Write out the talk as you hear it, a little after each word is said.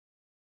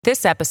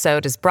This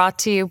episode is brought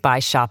to you by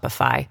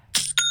Shopify.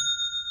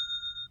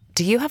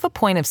 Do you have a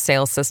point of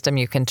sale system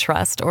you can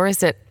trust, or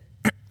is it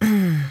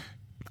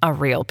a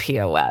real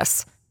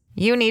POS?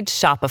 You need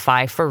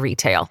Shopify for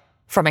retail.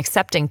 From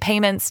accepting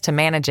payments to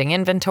managing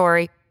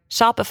inventory,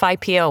 Shopify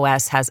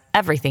POS has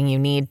everything you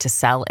need to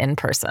sell in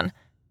person.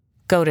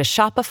 Go to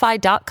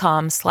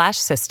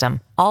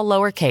shopify.com/system, all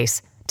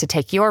lowercase, to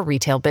take your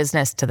retail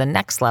business to the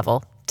next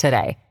level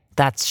today.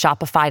 That's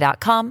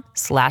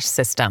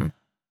shopify.com/system.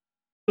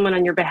 Someone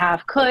on your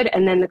behalf could,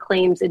 and then the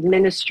claims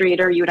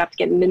administrator, you would have to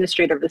get an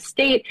administrator of the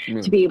state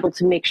to be able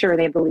to make sure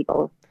they have the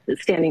legal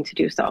standing to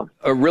do so.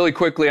 Really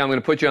quickly, I'm going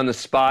to put you on the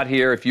spot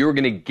here. If you were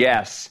going to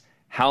guess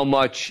how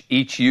much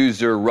each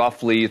user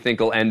roughly you think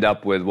will end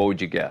up with, what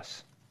would you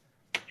guess?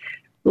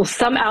 Well,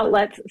 some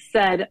outlets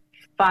said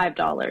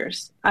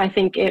 $5. I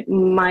think it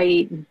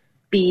might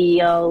be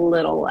a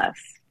little less.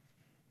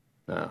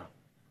 Oh,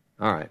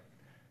 all right.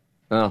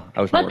 Well,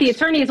 but the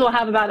attorneys will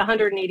have about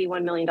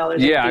 $181 million.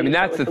 Yeah, I mean,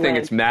 that's the thing.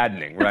 It's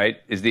maddening, right?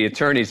 Is the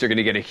attorneys are going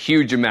to get a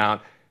huge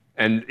amount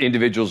and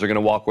individuals are going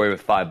to walk away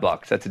with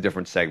 $5. That's a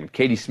different segment.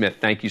 Katie Smith,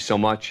 thank you so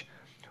much.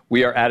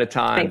 We are out of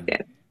time. Thanks,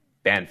 Dan.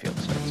 Banfield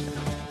starts now.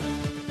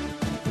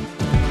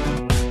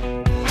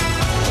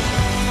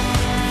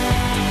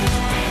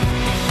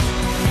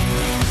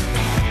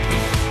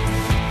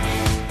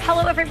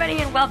 Hello, everybody,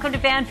 and welcome to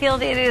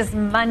Banfield. It is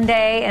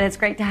Monday, and it's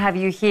great to have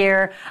you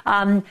here.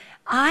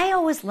 I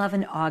always love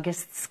an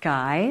August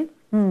sky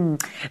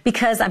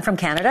because I'm from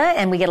Canada,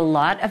 and we get a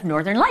lot of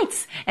northern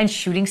lights and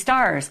shooting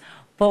stars.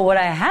 But what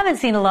I haven't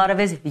seen a lot of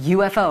is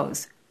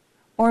UFOs.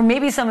 Or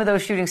maybe some of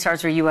those shooting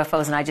stars are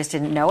UFOs, and I just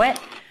didn't know it.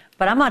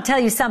 But I'm going to tell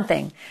you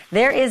something.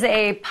 There is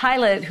a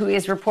pilot who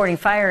is reporting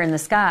fire in the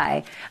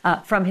sky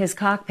from his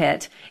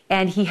cockpit,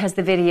 and he has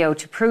the video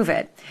to prove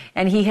it.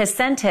 And he has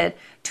sent it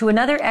to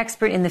another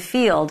expert in the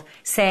field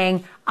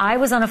saying, I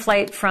was on a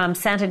flight from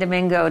Santo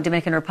Domingo,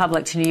 Dominican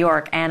Republic to New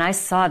York, and I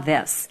saw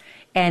this.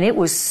 And it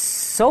was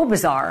so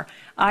bizarre.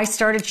 I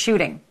started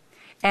shooting,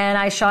 and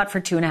I shot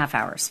for 2.5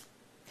 hours.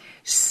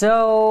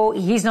 So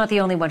he's not the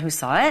only one who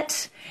saw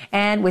it.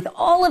 And with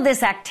all of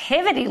this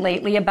activity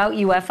lately about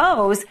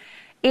UFOs,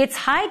 it's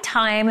high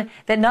time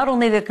that not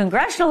only the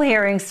congressional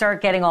hearings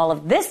start getting all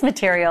of this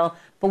material,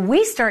 but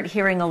we start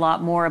hearing a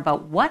lot more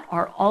about what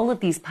are all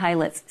of these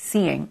pilots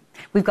seeing.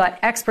 We've got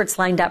experts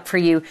lined up for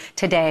you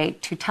today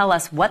to tell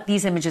us what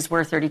these images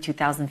were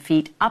 32,000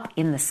 feet up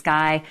in the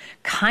sky,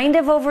 kind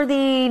of over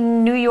the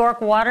New York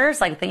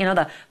waters, like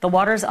the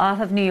waters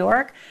off of New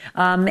York.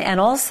 And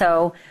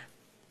also,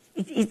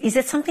 is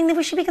it something that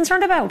we should be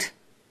concerned about?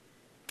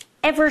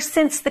 Ever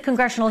since the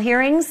congressional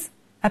hearings,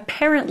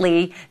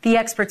 apparently, the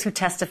experts who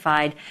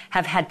testified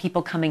have had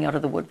people coming out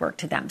of the woodwork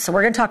to them. So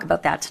we're going to talk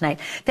about that tonight.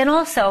 Then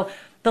also,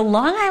 the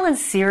Long Island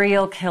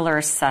serial killer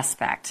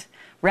suspect,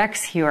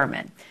 Rex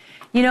Heuermann.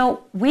 You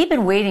know, we've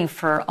been waiting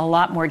for a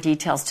lot more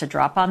details to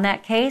drop on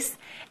that case.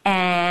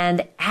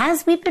 And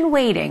as we've been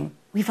waiting,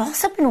 we've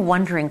also been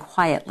wondering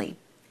quietly,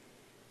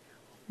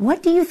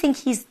 what do you think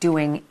he's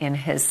doing in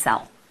his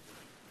cell?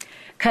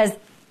 Because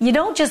you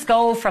don't just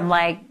go from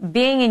like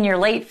being in your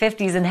late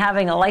 50s and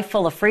having a life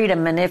full of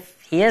freedom, and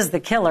if he is the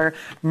killer,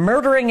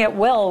 murdering at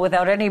will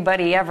without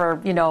anybody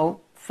ever,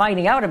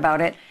 finding out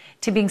about it,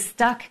 to being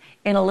stuck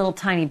in a little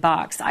tiny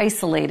box,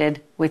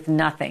 isolated with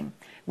nothing,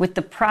 with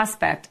the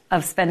prospect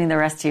of spending the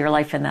rest of your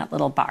life in that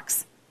little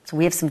box. So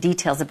we have some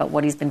details about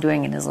what he's been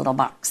doing in his little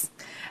box.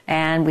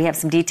 And we have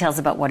some details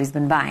about what he's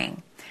been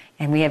buying.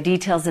 And we have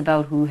details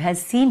about who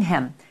has seen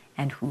him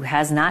and who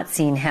has not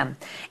seen him.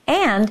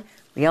 And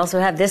we also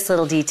have this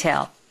little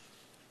detail.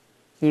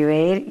 You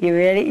ready? You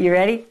ready? You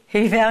ready?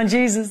 He found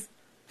Jesus.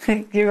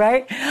 You're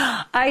right.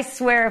 I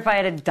swear if I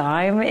had a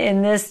dime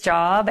in this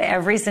job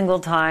every single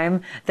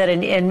time that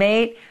an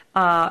inmate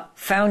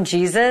found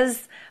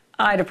Jesus,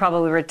 I'd have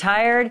probably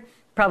retired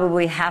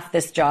probably half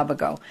this job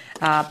ago.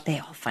 They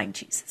all find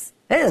Jesus.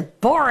 This is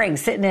boring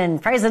sitting in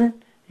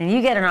prison, and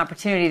you get an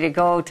opportunity to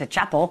go to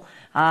chapel.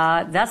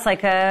 That's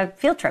like a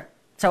field trip.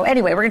 So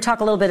anyway, we're going to talk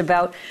a little bit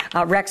about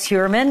Rex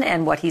Heuermann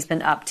and what he's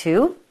been up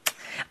to.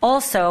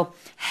 Also,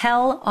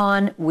 Hell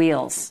on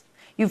Wheels.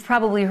 You've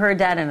probably heard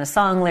that in a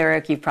song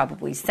lyric. You've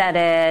probably said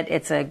it.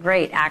 It's a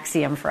great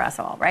axiom for us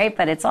all, right?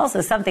 But it's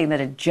also something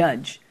that a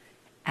judge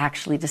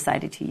actually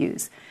decided to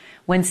use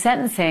when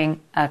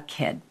sentencing a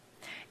kid.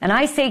 And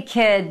I say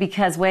kid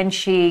because when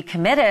she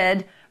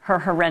committed her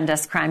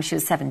horrendous crime, she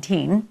was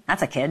 17.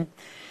 That's a kid.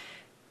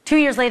 2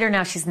 years later,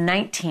 now she's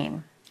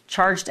 19,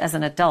 charged as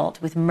an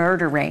adult with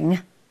murdering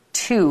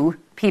 2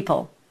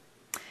 people.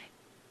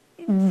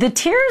 The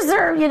tears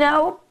are,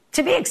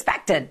 to be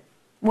expected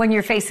when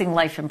you're facing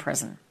life in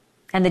prison,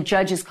 and the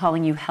judge is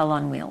calling you hell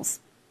on wheels.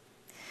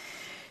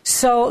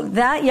 So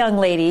that young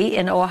lady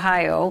in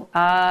Ohio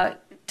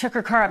took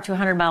her car up to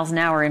 100 miles an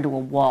hour into a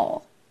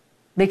wall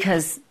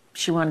because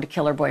she wanted to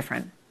kill her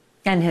boyfriend,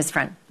 and his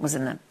friend was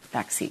in the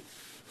back seat.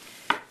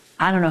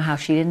 I don't know how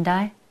she didn't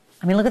die.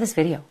 I mean, look at this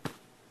video.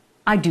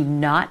 I do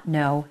not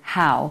know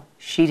how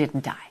she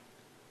didn't die,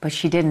 but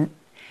she didn't.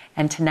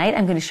 And tonight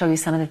I'm going to show you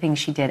some of the things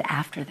she did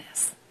after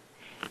this.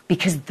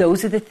 because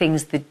those are the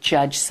things the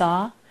judge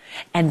saw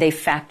and they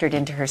factored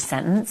into her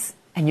sentence.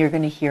 And you're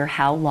going to hear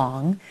how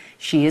long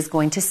she is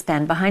going to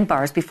spend behind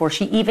bars before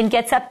she even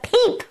gets a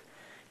peep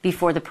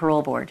before the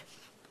parole board.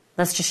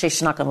 Let's just say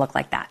she's not going to look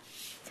like that.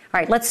 All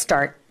right, let's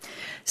start.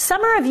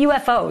 Summer of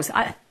UFOs.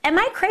 Am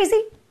I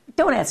crazy?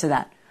 Don't answer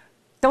that.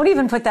 Don't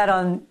even put that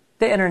on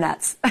the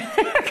internets.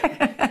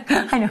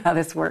 I know how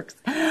this works.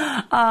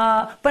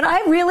 But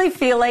I really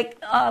feel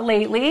like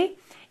lately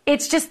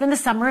it's just been the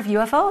summer of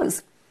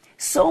UFOs.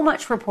 So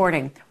much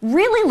reporting.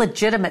 Really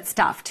legitimate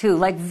stuff, too.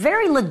 Like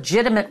very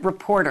legitimate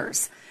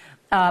reporters.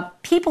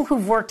 People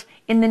who've worked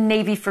in the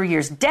Navy for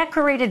years.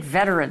 Decorated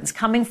veterans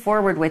coming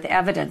forward with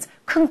evidence.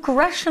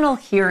 Congressional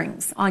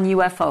hearings on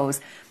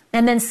UFOs.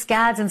 And then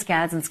scads and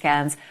scads and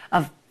scads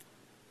of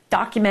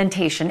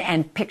documentation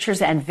and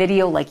pictures and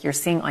video like you're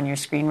seeing on your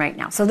screen right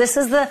now. So this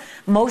is the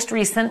most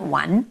recent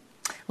one.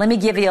 Let me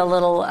give you a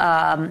little,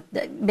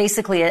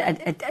 basically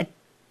a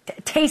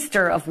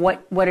taster of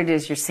what it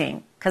is you're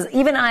seeing. Because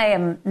even I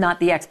am not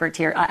the expert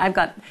here. I've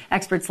got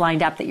experts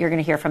lined up that you're going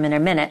to hear from in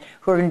a minute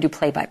who are going to do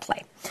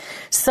play-by-play.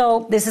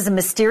 So this is a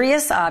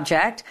mysterious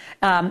object.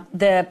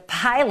 The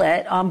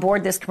pilot on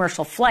board this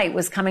commercial flight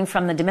was coming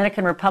from the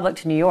Dominican Republic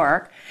to New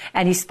York,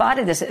 and he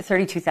spotted this at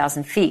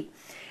 32,000 feet.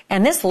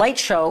 And this light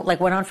show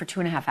went on for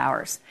 2.5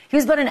 hours. He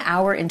was about an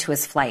hour into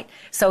his flight.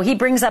 So he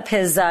brings up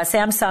his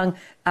Samsung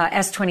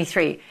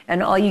S23,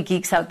 and all you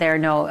geeks out there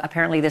know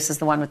apparently this is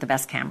the one with the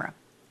best camera.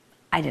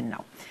 I didn't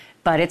know,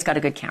 but it's got a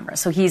good camera.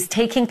 So he's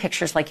taking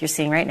pictures like you're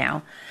seeing right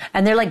now,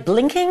 and they're like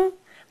blinking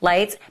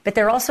lights, but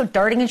they're also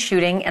darting and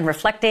shooting and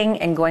reflecting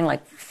and going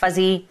like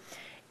fuzzy.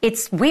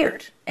 It's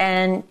weird,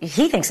 and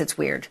he thinks it's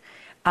weird.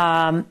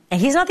 And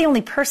he's not the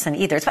only person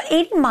either. It's about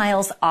 80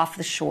 miles off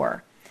the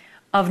shore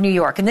of New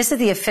York, and this is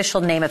the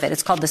official name of it.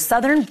 It's called the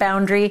southern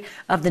boundary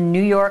of the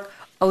New York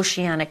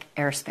Oceanic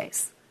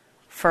Airspace.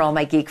 For all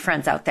my geek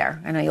friends out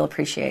there, I know you'll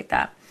appreciate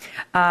that.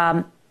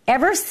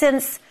 Ever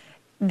since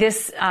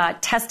this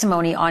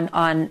testimony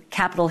on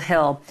Capitol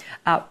Hill,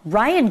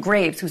 Ryan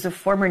Graves, who's a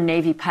former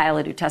Navy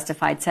pilot who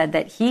testified, said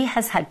that he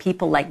has had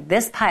people like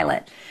this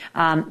pilot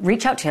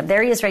reach out to him.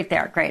 There he is right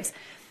there, Graves.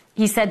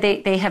 He said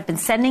they have been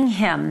sending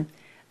him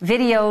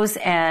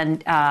videos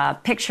and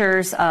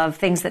pictures of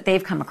things that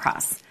they've come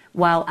across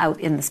while out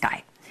in the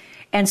sky.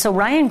 And so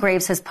Ryan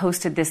Graves has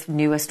posted this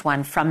newest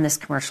one from this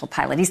commercial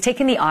pilot. He's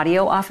taken the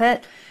audio off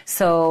it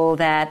so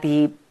that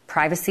the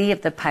privacy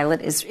of the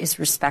pilot is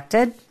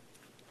respected.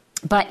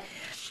 But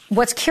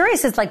what's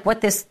curious is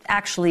what this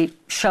actually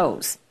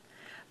shows.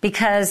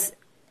 Because,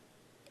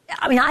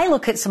 I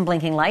look at some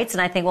blinking lights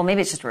and I think, well,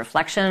 maybe it's just a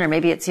reflection, or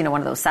maybe it's,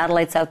 one of those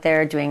satellites out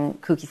there doing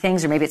kooky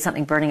things, or maybe it's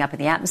something burning up in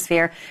the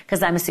atmosphere,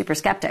 because I'm a super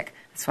skeptic.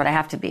 That's what I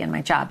have to be in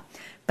my job.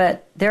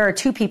 But there are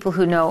two people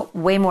who know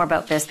way more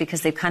about this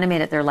because they've kind of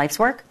made it their life's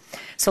work.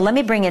 So let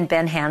me bring in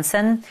Ben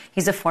Hansen.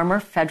 He's a former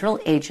federal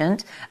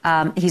agent.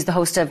 He's the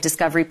host of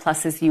Discovery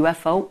Plus's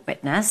UFO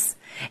Witness.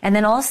 And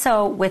then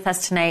also with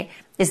us tonight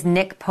is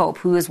Nick Pope,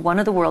 who is one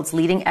of the world's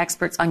leading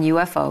experts on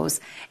UFOs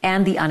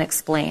and the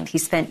unexplained. He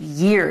spent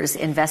years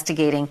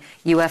investigating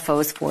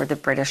UFOs for the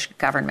British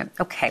government.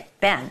 Okay,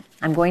 Ben,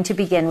 I'm going to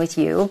begin with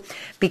you.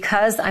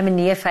 Because I'm a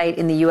neophyte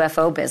in the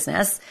UFO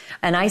business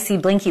and I see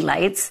blinky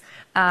lights,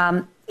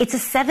 it's a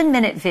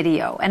 7-minute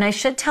video. And I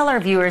should tell our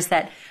viewers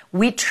that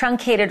we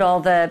truncated all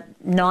the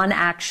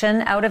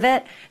non-action out of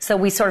it. So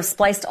we sort of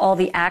spliced all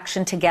the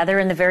action together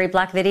in the very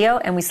black video,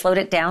 and we slowed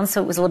it down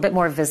so it was a little bit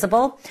more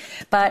visible.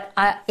 But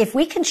if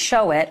we can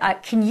show it,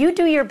 can you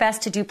do your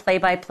best to do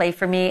play-by-play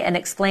for me and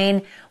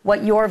explain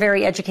what your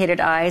very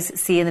educated eyes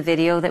see in the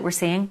video that we're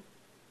seeing?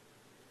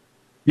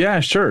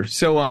 Yeah, sure.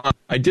 So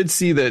I did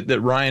see that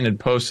Ryan had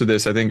posted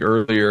this, I think,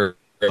 earlier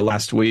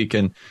last week.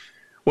 And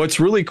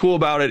what's really cool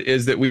about it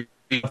is that we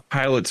have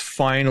pilots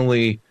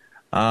finally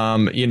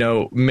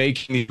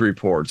making these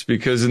reports,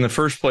 because in the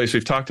first place,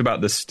 we've talked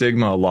about the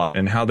stigma a lot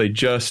and how they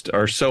just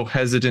are so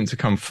hesitant to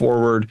come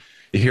forward.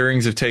 The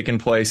hearings have taken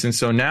place. And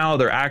so now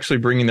they're actually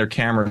bringing their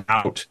camera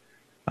out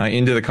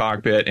into the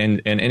cockpit,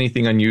 and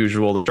anything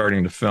unusual they're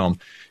starting to film.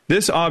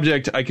 This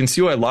object, I can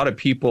see why a lot of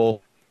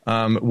people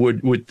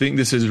would think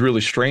this is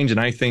really strange. And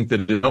I think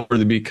that it's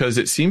noteworthy because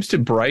it seems to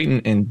brighten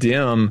and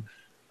dim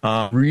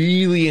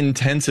really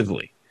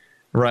intensively.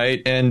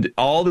 Right. And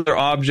all the other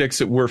objects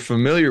that we're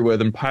familiar with,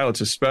 and pilots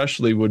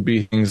especially, would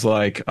be things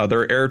like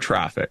other air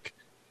traffic.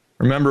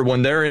 Remember,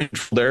 when they're in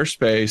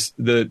airspace,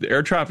 the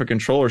air traffic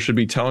controller should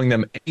be telling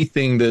them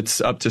anything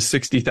that's up to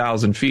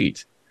 60,000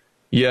 feet.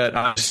 Yet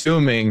I'm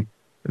assuming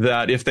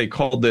that if they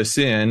called this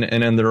in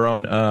and in their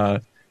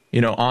own,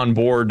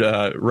 onboard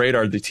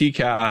radar, the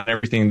TCAT and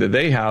everything that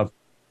they have,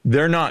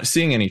 they're not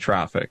seeing any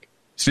traffic.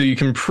 So you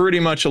can pretty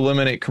much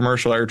eliminate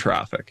commercial air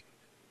traffic.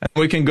 And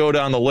we can go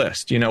down the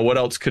list. What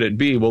else could it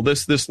be? Well,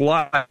 this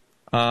live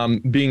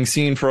being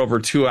seen for over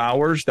 2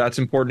 hours, that's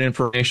important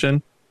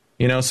information.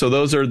 So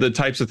those are the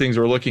types of things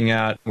we're looking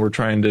at. We're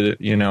trying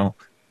to,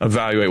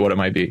 evaluate what it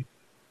might be.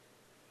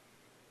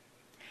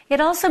 It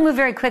also moved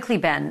very quickly,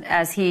 Ben,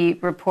 as he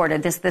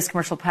reported, this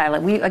commercial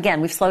pilot.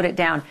 We've slowed it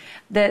down.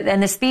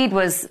 And the speed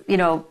was,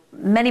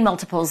 many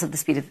multiples of the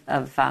speed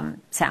of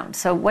sound.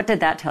 So what did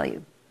that tell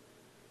you?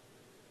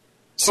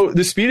 So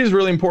the speed is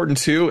really important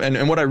too.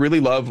 And what I really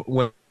love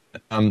when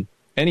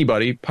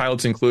anybody,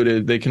 pilots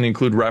included, they can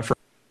include reference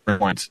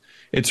points.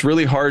 It's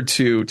really hard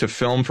to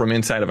film from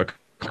inside of a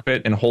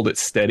cockpit and hold it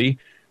steady.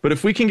 But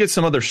if we can get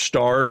some other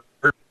star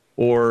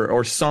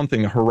or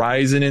something, a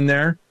horizon in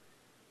there,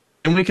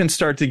 and we can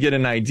start to get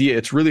an idea.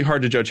 It's really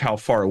hard to judge how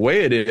far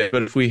away it is,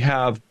 but if we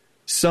have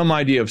some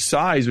idea of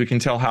size, we can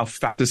tell how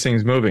fast this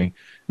thing's moving.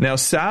 Now,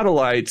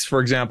 satellites, for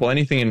example,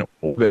 anything in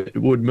orbit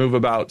would move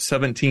about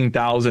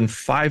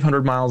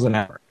 17,500 miles an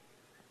hour,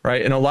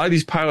 right? And a lot of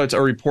these pilots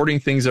are reporting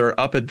things that are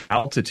up at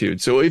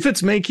altitude. So if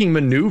it's making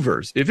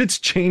maneuvers, if it's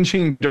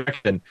changing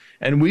direction,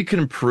 and we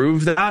can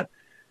prove that,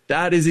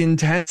 that is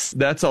intense.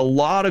 That's a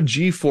lot of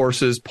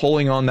G-forces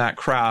pulling on that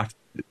craft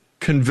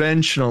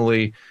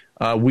conventionally.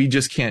 We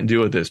just can't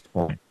do at this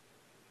point.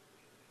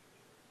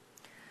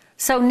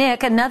 So,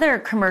 Nick, another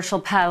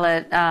commercial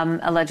pilot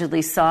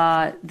allegedly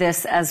saw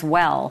this as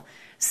well.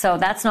 So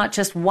that's not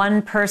just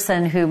one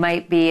person who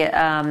might be,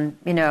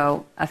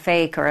 a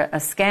fake or a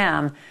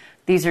scam.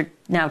 These are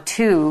now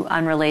two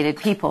unrelated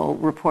people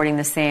reporting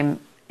the same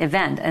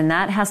event, and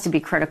that has to be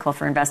critical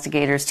for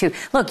investigators too.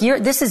 Look,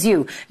 this is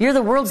you. You're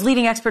the world's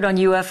leading expert on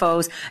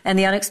UFOs and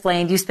the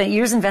unexplained. You spent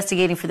years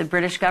investigating for the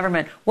British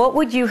government. What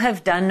would you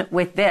have done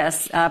with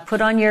this?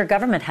 Put on your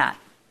government hat.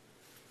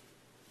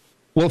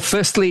 Well,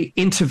 firstly,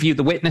 interview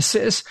the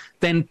witnesses,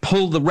 then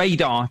pull the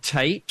radar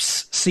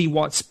tapes, see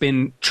what's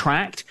been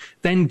tracked,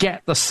 then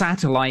get the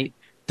satellite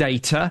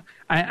data,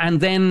 and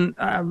then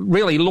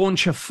really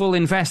launch a full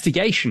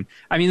investigation.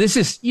 I mean, this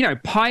is,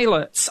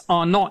 pilots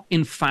are not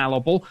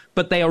infallible,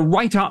 but they are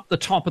right up the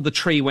top of the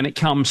tree when it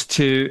comes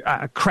to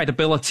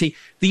credibility.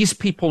 These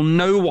people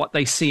know what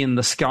they see in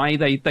the sky.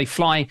 They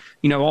fly,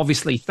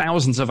 obviously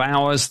thousands of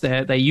hours.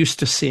 They're used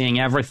to seeing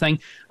everything.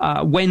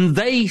 When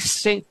they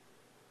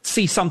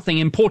see something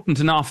important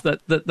enough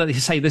that they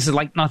say this is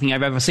like nothing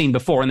I've ever seen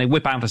before, and they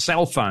whip out a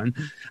cell phone,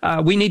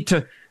 we need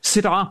to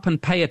sit up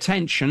and pay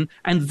attention,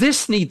 and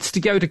this needs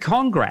to go to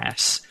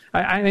Congress.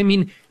 I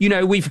mean,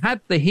 we've had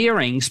the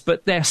hearings,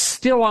 but there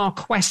still are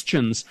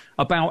questions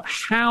about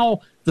how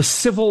the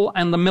civil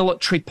and the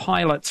military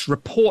pilots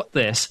report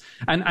this,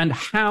 and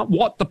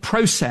what the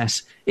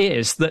process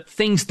is, that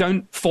things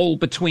don't fall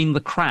between the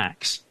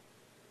cracks.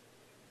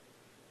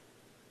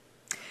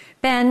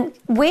 Ben,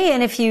 weigh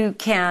in if you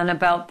can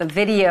about the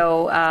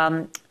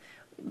video,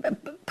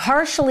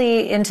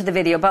 partially into the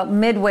video, about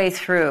midway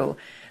through.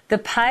 The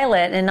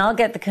pilot, and I'll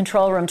get the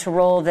control room to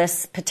roll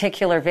this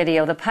particular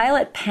video, the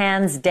pilot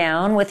pans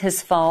down with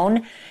his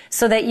phone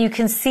so that you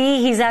can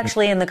see he's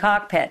actually in the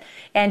cockpit.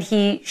 And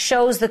he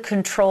shows the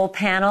control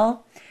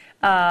panel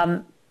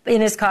in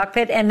his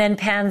cockpit and then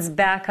pans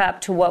back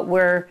up to what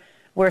we're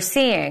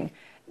seeing.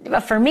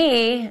 For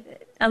me,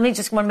 let me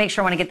just want to make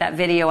sure I want to get that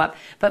video up.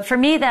 But for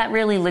me, that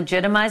really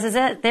legitimizes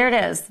it. There it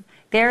is.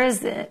 There is,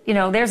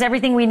 there's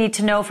everything we need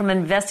to know from an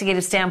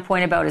investigative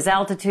standpoint about his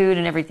altitude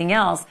and everything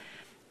else.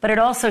 But it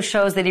also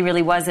shows that he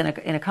really was in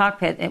a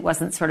cockpit. It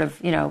wasn't sort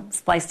of,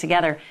 spliced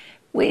together.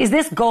 Is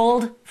this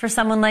gold for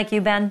someone like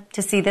you, Ben,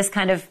 to see this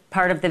kind of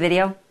part of the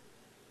video?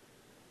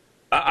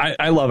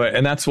 I love it.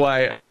 And that's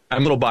why I'm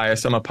a little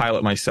biased. I'm a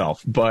pilot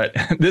myself. But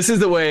this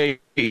is the way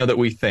that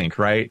we think,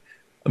 right?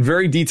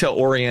 Very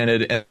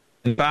detail-oriented. And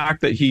the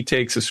fact that he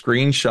takes a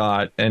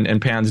screenshot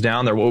and pans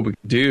down there, what we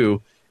can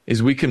do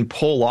is we can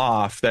pull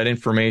off that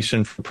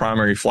information from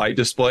primary flight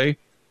display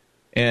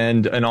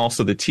and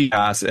also the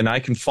TAS, and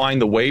I can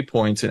find the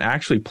waypoints and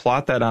actually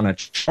plot that on a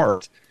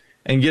chart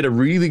and get a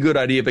really good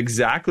idea of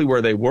exactly where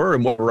they were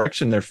and what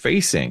direction they're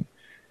facing.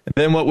 And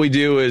then what we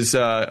do is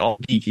all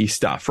geeky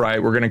stuff,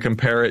 right? We're going to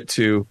compare it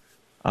to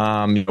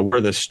where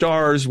the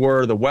stars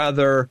were, the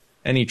weather,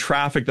 any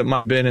traffic that might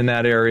have been in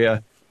that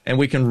area, and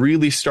we can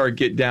really start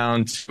get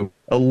down to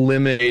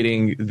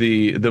eliminating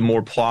the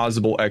more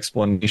plausible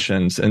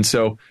explanations. And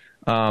so,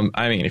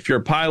 if you're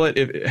a pilot,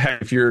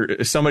 if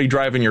you're somebody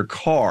driving your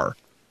car,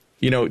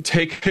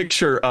 take a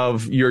picture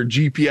of your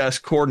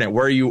GPS coordinate,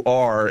 where you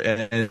are,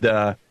 and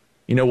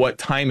what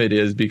time it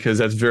is, because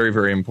that's very,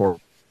 very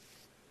important.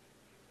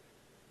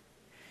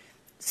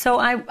 So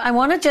I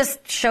want to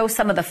just show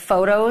some of the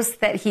photos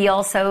that he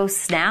also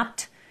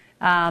snapped.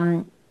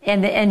 And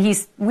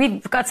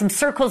we've got some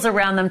circles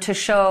around them to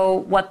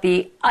show what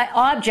the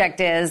object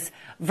is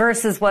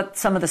versus what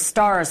some of the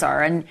stars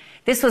are. And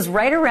this was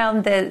right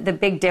around the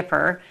Big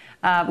Dipper,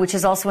 which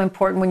is also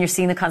important when you're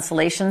seeing the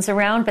constellations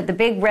around. But the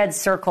big red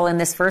circle in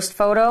this first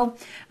photo,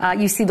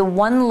 you see the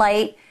one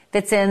light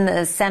that's in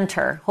the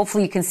center.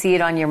 Hopefully you can see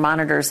it on your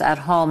monitors at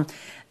home.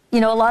 A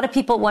lot of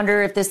people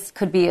wonder if this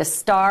could be a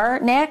star,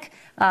 Nick.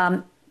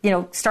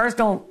 Stars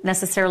don't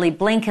necessarily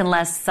blink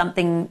unless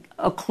something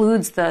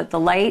occludes the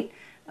light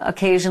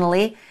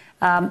occasionally.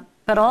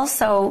 But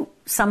also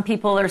some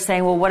people are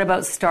saying, well, what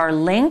about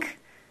Starlink?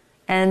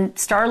 And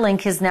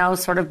Starlink is now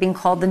sort of being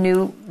called the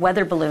new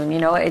weather balloon. You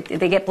know,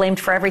 they get blamed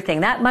for everything.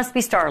 That must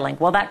be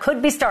Starlink. Well, that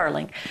could be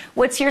Starlink.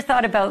 What's your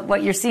thought about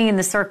what you're seeing in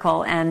the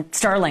circle and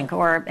Starlink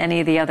or any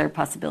of the other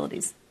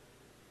possibilities?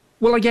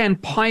 Well, again,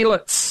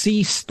 pilots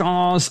see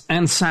stars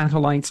and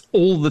satellites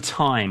all the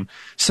time.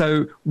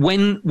 So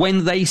when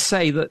they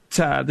say that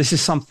this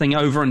is something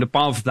over and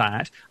above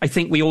that, I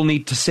think we all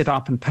need to sit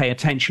up and pay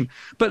attention.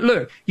 But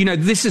look, you know,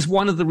 this is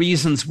one of the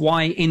reasons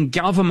why in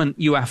government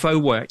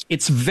UFO work,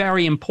 it's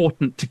very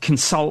important to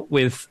consult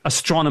with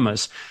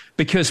astronomers,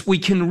 because we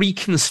can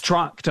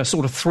reconstruct a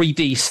sort of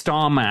 3D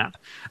star map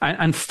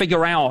and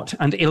figure out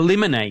and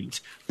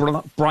eliminate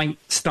bright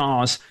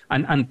stars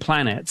and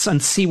planets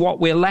and see what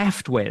we're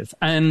left with.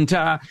 And,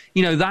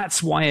 you know,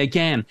 that's why,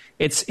 again,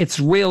 it's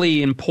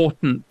really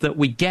important that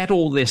we get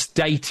all this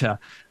data,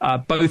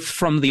 both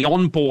from the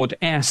onboard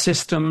air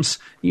systems,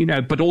 you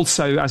know, but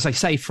also, as I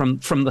say, from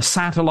the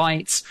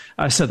satellites,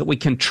 so that we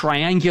can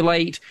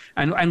triangulate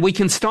and we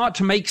can start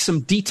to make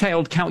some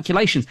detailed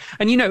calculations.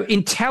 And, you know,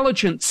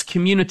 intelligence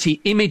community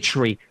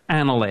imagery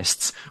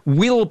analysts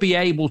will be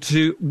able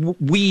to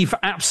weave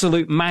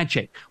absolute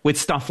magic with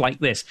stuff like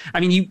this. I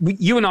mean,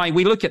 you and I,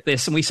 we look at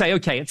this and we say,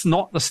 okay, it's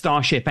not the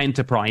Starship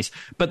Enterprise,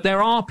 but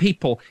there are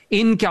people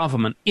in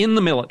government, in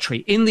the military,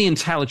 in the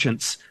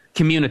intelligence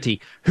community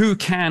who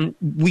can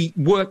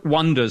work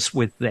wonders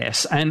with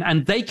this,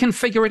 and they can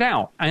figure it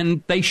out,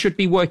 and they should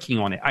be working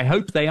on it. I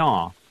hope they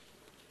are.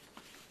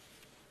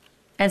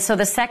 And so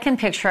the second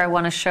picture I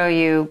want to show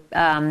you,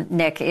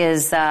 Nick,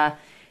 is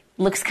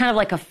looks kind of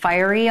like a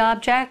fiery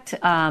object.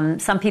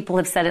 Some people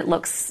have said it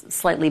looks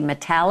slightly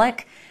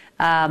metallic,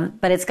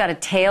 but it's got a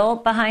tail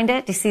behind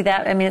it. Do you see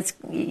that? I mean,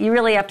 you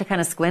really have to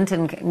kind of squint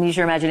and use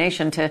your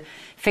imagination to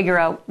figure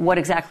out what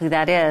exactly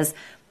that is.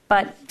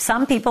 But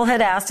some people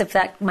had asked if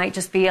that might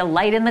just be a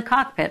light in the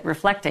cockpit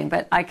reflecting.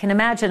 But I can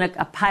imagine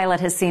a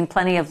pilot has seen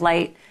plenty of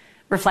light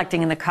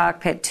reflecting in the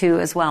cockpit too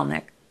as well,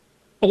 Nick.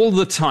 All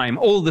the time.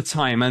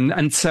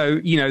 And so,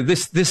 you know,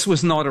 this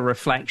was not a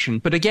reflection.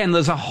 But again,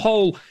 there's a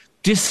whole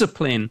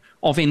discipline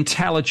of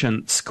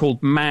intelligence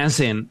called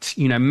MASINT,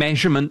 you know,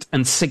 measurement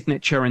and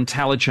signature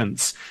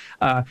intelligence.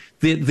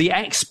 The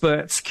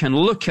experts can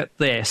look at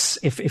this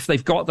if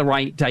they've got the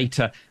right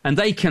data, and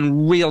they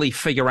can really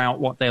figure out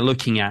what they're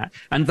looking at.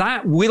 And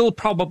that will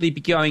probably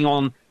be going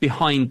on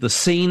behind the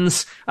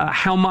scenes.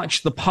 How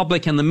much the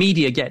public and the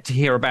media get to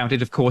hear about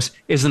it, of course,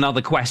 is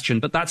another question.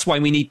 But that's why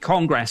we need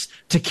Congress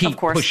to keep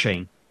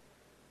pushing.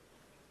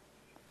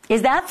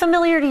 Is that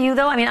familiar to you,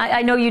 though? I mean,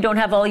 I know you don't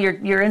have all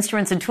your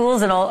instruments and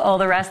tools and all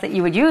the rest that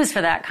you would use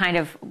for that kind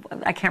of,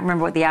 I can't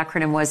remember what the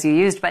acronym was you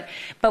used, but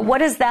what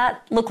does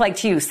that look like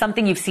to you?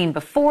 Something you've seen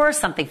before,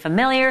 something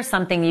familiar,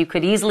 something you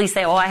could easily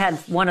say, oh, I had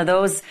one of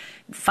those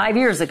 5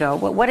 years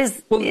ago.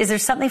 Is there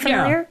something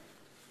familiar?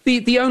 Yeah.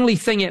 The only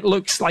thing it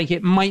looks like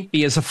it might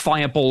be is a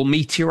fireball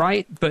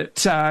meteorite,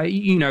 but,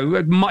 you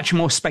know, much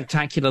more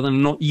spectacular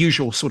than not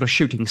usual sort of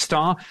shooting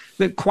star.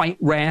 They're quite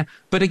rare.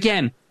 But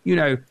again, you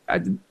know,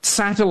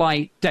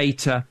 satellite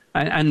data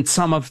and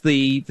some of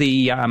the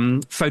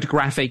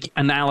photographic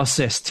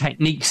analysis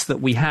techniques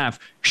that we have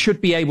should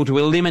be able to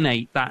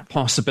eliminate that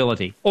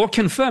possibility or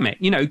confirm it,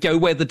 you know, go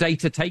where the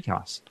data take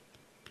us.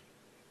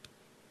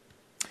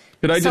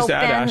 Could I just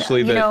add,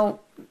 Ashley, that...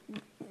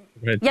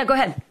 Yeah, go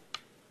ahead.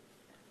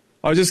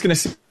 I was just going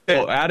to say,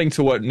 adding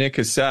to what Nick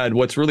has said,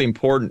 what's really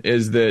important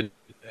is that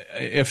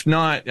if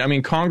not, I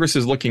mean, Congress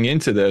is looking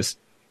into this,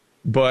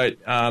 but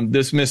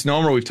this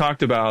misnomer we've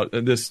talked about,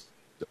 this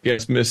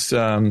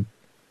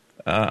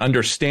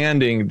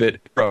understanding that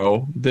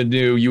the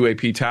new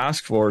UAP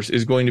task force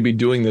is going to be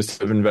doing this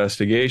sort of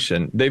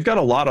investigation. They've got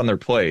a lot on their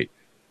plate.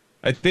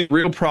 I think the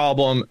real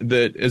problem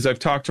that, as I've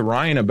talked to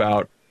Ryan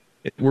about,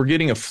 we're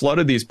getting a flood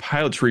of these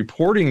pilots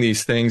reporting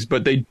these things,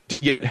 but they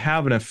don't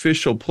have an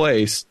official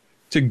place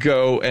to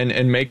go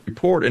and make a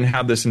report and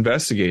have this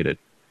investigated.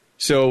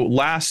 So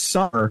last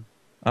summer,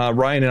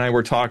 Ryan and I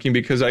were talking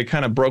because I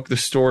kind of broke the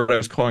story I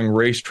was calling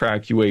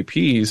racetrack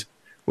UAPs,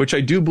 which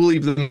I do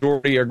believe the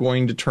majority are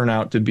going to turn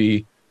out to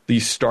be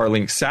these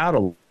Starlink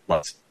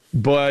satellites.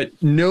 But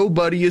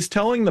nobody is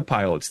telling the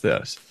pilots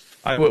this.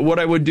 What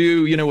I would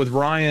do, you know, with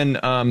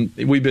Ryan,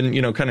 we've been,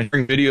 you know, kind of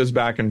hearing videos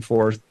back and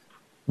forth.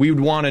 We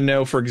would want to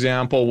know, for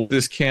example,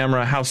 this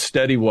camera, how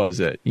steady was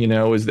it? You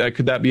know,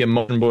 could that be a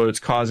motion blur that's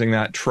causing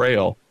that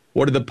trail?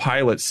 What did the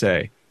pilot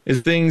say?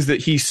 Is things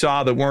that he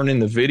saw that weren't in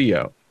the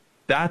video?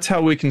 That's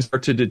how we can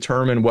start to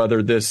determine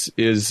whether this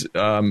is,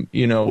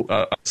 you know,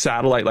 a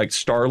satellite like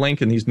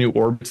Starlink and these new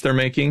orbits they're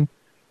making,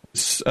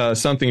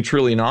 something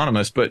truly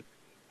anonymous. But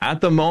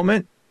at the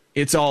moment,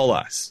 it's all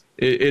us.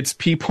 It's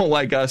people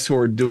like us who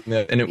are doing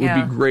it, and it would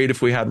be great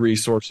if we had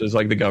resources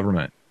like the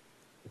government.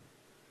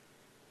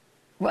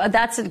 Well,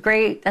 that's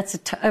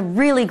a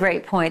really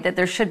great point, that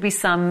there should be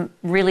some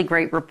really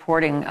great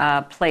reporting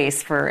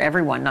place for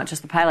everyone, not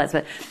just the pilots.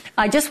 But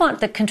I just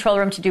want the control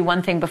room to do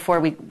one thing before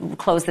we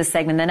close this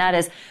segment, and that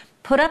is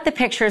put up the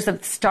pictures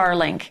of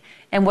Starlink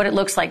and what it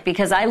looks like,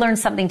 because I learned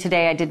something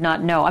today I did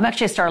not know. I'm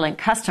actually a Starlink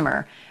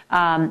customer,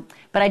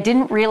 But I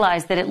didn't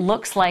realize that it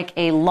looks like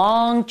a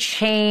long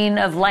chain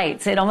of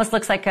lights. It almost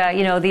looks like,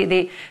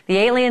 the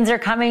aliens are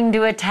coming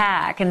to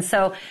attack. And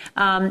so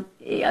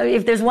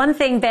if there's one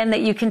thing, Ben,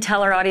 that you can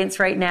tell our audience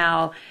right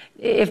now,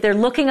 if they're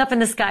looking up in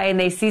the sky and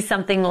they see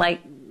something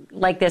like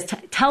this,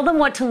 tell them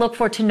what to look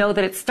for to know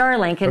that it's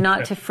Starlink and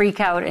not to freak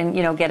out and,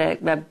 get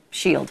a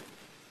shield.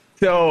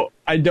 So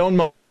I don't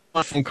know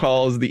phone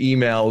calls, the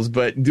emails,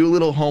 but do a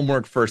little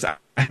homework first. I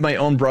have my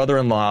own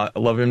brother-in-law. I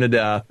love him to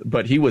death,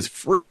 but he was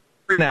freaking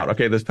out,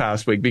 this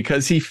past week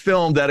because he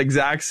filmed that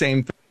exact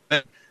same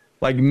thing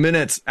like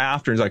minutes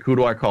after. He's like, who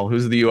do I call?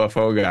 Who's the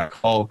UFO guy?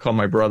 Call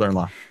my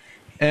brother-in-law.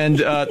 And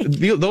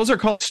those are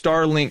called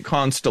Starlink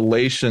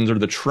constellations, or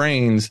the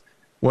trains.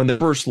 When they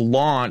first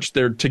launch,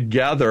 they're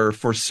together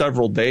for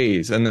several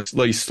days and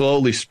they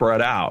slowly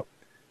spread out.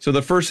 So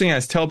the first thing I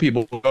tell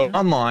people, go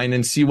online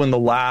and see when the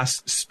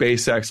last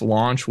SpaceX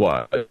launch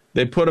was.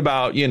 They put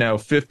about,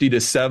 50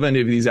 to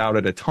 70 of these out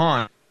at a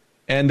time,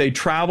 and they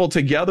travel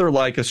together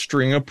like a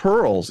string of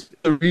pearls.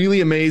 It's a really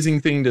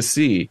amazing thing to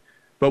see.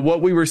 But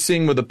what we were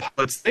seeing with the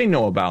pilots, they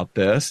know about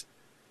this.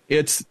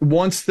 It's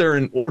once they're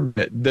in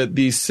orbit that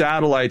these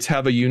satellites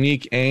have a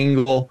unique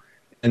angle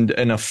and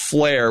a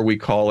flare, we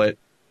call it,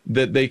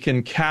 that they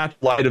can catch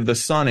light of the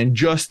sun in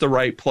just the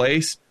right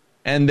place.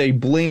 And they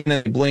blink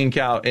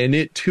out, and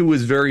it too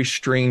is very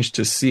strange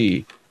to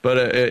see. But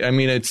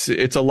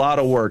it's a lot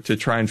of work to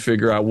try and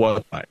figure out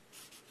what.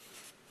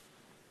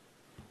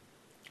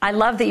 I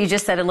love that you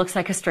just said it looks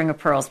like a string of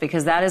pearls,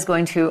 because that is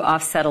going to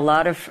offset a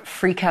lot of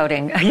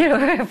freaking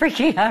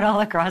out all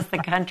across the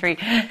country,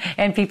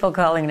 and people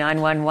calling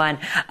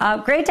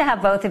 911. Great to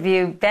have both of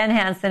you, Ben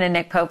Hansen and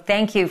Nick Pope.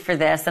 Thank you for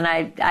this, and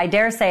I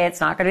dare say it's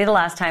not going to be the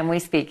last time we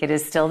speak. It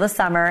is still the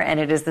summer, and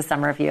it is the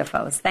summer of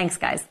UFOs. Thanks,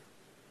 guys.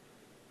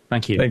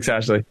 Thank you. Thanks,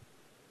 Ashley.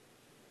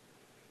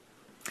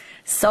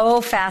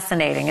 So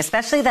fascinating,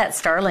 especially that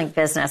Starlink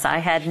business. I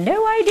had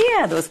no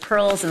idea those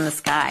pearls in the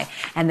sky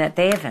and that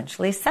they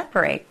eventually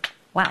separate.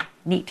 Wow,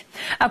 neat.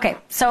 Okay,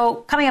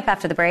 so coming up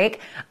after the break,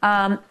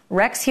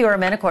 Rex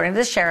Heuermann, according to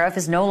the sheriff,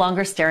 is no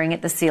longer staring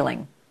at the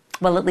ceiling.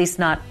 Well, at least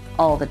not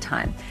all the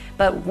time.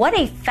 But what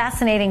a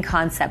fascinating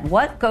concept.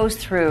 What goes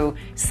through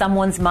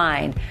someone's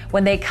mind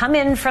when they come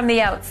in from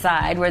the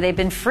outside, where they've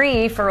been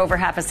free for over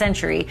half a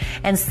century,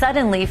 and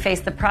suddenly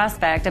face the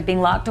prospect of being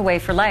locked away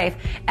for life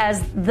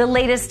as the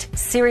latest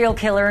serial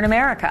killer in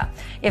America?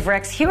 If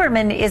Rex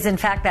Heuermann is in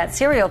fact that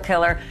serial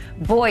killer,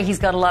 boy, he's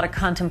got a lot of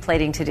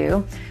contemplating to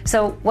do.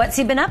 So what's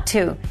he been up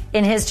to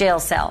in his jail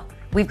cell?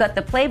 We've got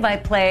the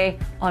play-by-play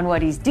on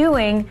what he's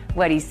doing,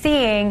 what he's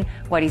seeing,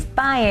 what he's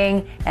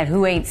buying, and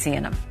who ain't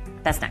seeing him.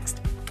 That's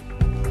next.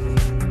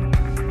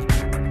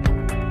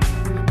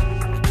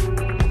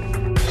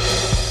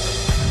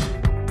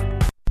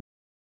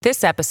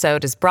 This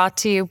episode is brought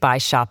to you by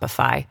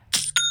Shopify.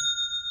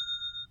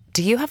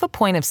 Do you have a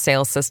point of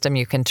sale system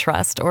you can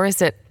trust, or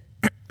is it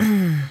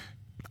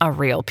a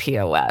real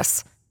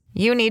POS?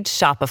 You need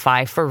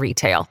Shopify for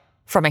retail.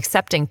 From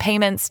accepting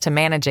payments to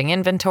managing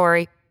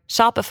inventory,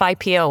 Shopify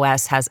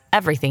POS has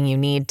everything you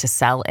need to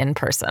sell in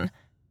person.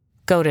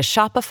 Go to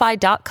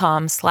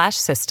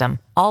shopify.com/system,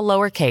 all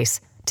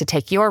lowercase, to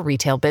take your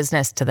retail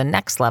business to the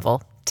next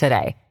level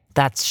today.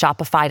 That's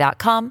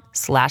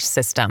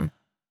shopify.com/system.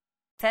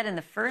 Said in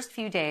the first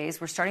few days,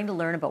 we're starting to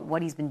learn about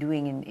what he's been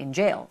doing in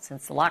jail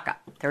since the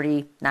lockup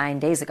 39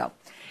 days ago.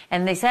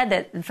 And they said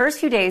that the first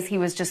few days he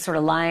was just sort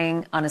of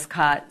lying on his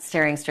cot,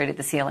 staring straight at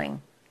the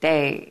ceiling,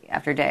 day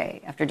after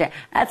day after day.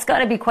 That's got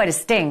to be quite a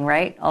sting,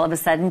 right? All of a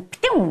sudden,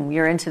 pew,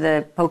 you're into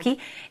the pokey.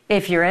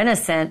 If you're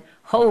innocent,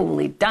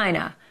 holy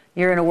Dinah,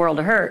 you're in a world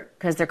of hurt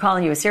because they're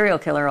calling you a serial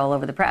killer all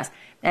over the press.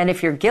 And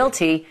if you're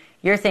guilty,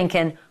 you're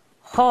thinking,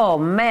 oh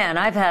man,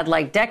 I've had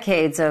like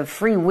decades of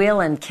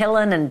freewheeling,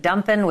 killing and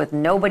dumping with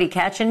nobody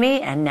catching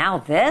me, and now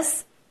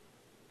this?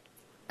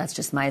 That's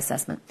just my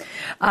assessment.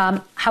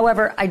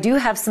 However, I do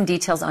have some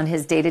details on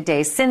his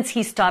day-to-day since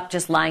he stopped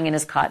just lying in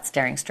his cot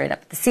staring straight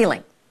up at the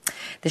ceiling.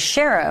 The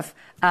sheriff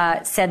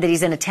said that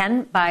he's in a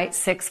 10 by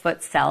 6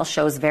 foot cell,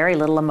 shows very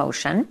little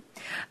emotion.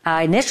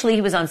 Initially,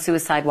 he was on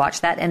suicide watch.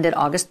 That ended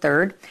August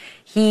 3rd.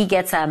 He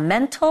gets a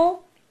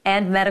mental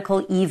and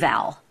medical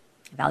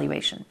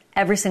evaluation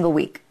every single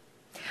week.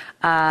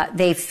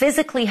 They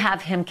physically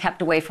have him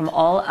kept away from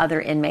all other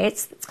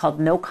inmates. It's called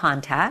no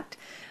contact.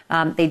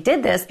 They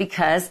did this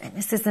because, and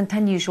this isn't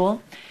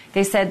unusual,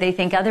 they said they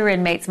think other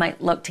inmates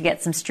might look to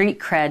get some street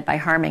cred by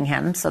harming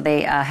him, so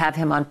they have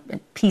him on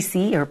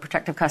PC, or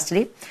protective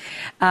custody.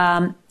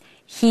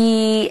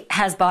 He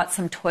has bought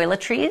some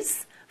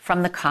toiletries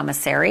from the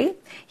commissary.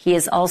 He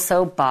has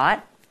also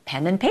bought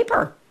pen and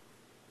paper.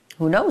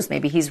 Who knows?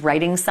 Maybe he's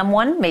writing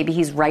someone. Maybe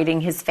he's writing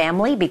his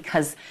family,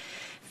 because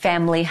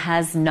family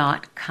has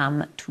not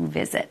come to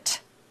visit.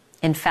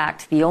 In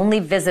fact, the only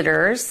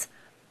visitors,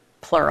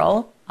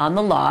 plural, on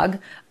the log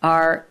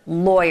are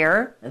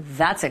lawyer,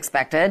 that's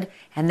expected,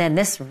 and then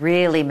this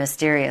really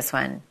mysterious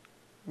one,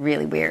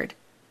 really weird.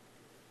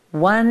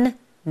 One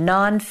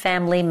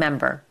non-family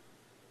member.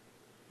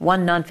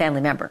 Won't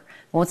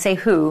say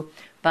who,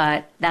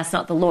 but that's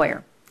not the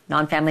lawyer.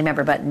 non-family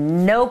member, but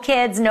no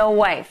kids, no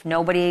wife.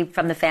 Nobody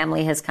from the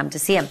family has come to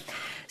see him.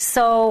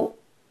 So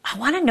I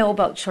want to know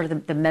about sort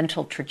of the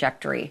mental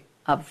trajectory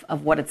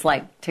of what it's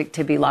like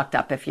to be locked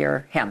up if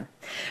you're him.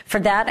 For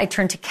that, I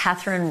turn to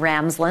Catherine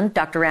Ramsland.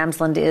 Dr.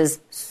 Ramsland is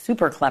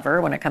super clever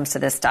when it comes to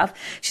this stuff.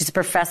 She's a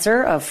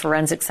professor of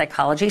forensic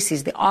psychology.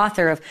 She's the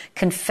author of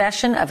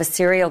Confession of a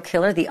Serial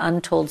Killer, The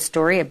Untold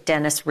Story of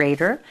Dennis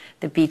Rader,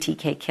 the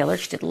BTK killer.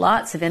 She did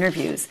lots of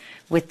interviews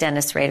with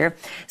Dennis Rader.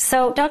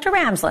 So, Dr.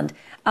 Ramsland,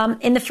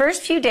 in the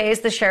first few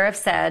days, the sheriff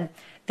said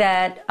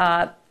that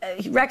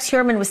Rex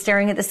Heuermann was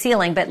staring at the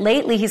ceiling, but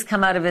lately he's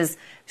come out of his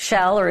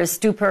shell or his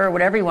stupor or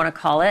whatever you want to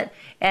call it,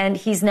 and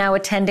he's now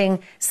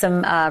attending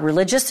some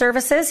religious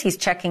services. He's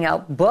checking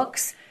out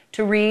books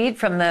to read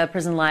from the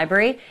prison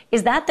library.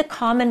 Is that the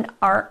common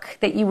arc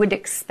that you would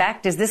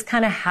expect? Is this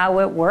kind of how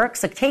it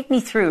works? Like, take me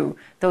through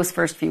those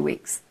first few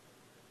weeks.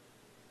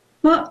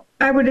 Well,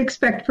 I would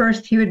expect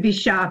first he would be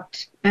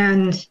shocked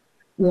and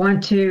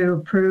want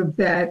to prove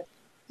that,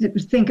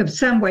 think of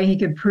some way he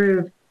could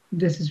prove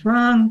this is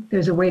wrong,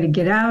 there's a way to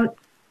get out,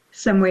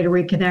 some way to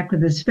reconnect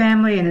with his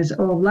family and his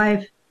old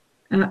life.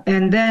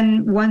 And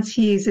then once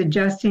he's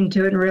adjusting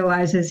to it and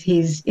realizes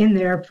he's in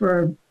there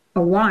for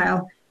a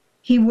while,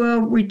 he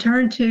will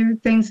return to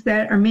things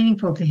that are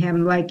meaningful to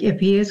him. Like if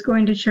he is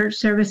going to church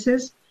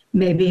services,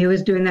 maybe he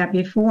was doing that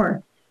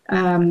before.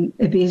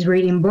 If he's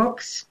reading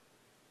books,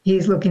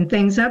 he's looking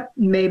things up,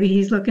 maybe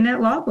he's looking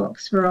at law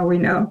books for all we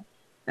know.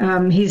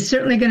 He's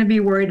certainly going to be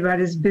worried about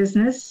his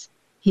business.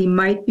 He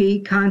might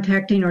be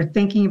contacting or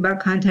thinking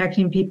about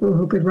contacting people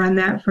who could run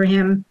that for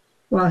him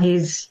while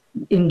he's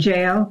in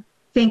jail,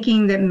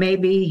 thinking that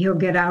maybe he'll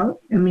get out.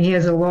 I mean, he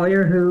has a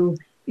lawyer who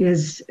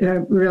is a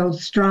real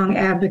strong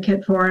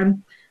advocate for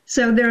him.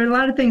 So there are a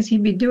lot of things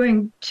he'd be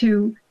doing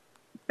to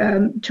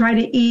try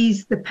to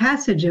ease the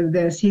passage of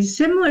this. He's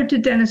similar to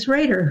Dennis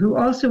Rader, who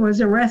also was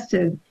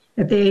arrested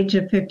at the age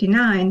of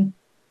 59,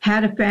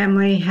 had a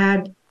family,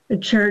 had a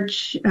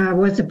church,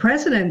 was the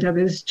president of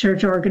his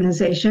church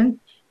organization,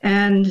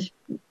 and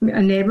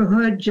a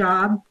neighborhood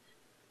job.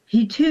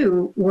 He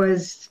too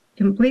was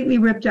completely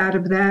ripped out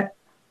of that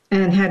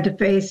and had to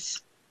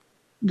face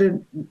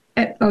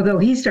although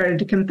he started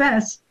to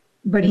confess,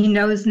 but he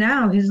knows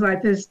now his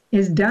life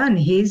is done.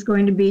 He's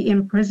going to be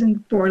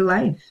imprisoned for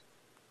life.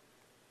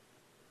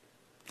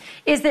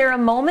 Is there a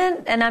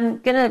moment, and I'm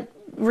going to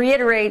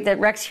reiterate that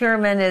Rex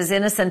Heuermann is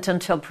innocent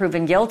until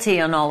proven guilty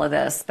on all of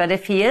this, but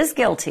if he is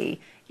guilty,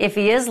 if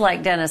he is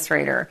like Dennis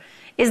Rader,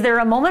 is there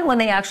a moment when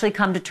they actually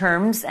come to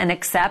terms and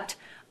accept,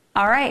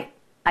 all right,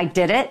 I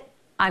did it,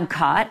 I'm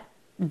caught,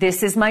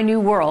 this is my new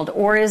world?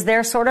 Or is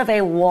there sort of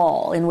a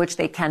wall in which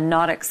they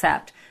cannot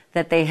accept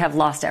that they have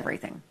lost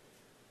everything?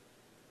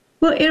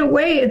 Well, in a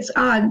way, it's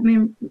odd. I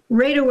mean,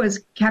 Rader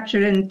was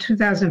captured in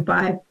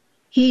 2005.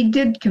 He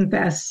did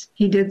confess.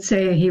 He did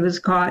say he was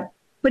caught.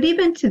 But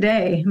even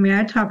today, I mean,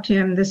 I talked to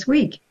him this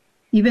week.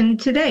 Even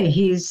today,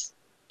 he's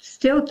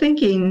still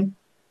thinking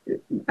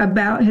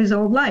about his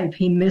old life.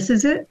 He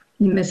misses it.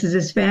 He misses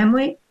his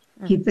family.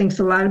 He thinks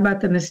a lot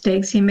about the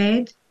mistakes he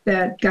made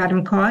that got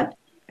him caught.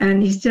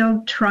 And he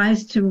still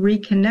tries to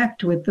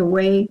reconnect with the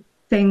way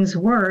things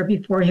were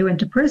before he went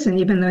to prison,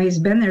 even though he's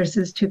been there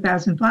since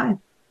 2005.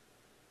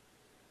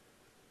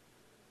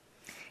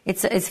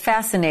 It's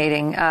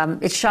fascinating.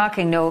 It's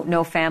shocking.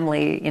 No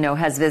family,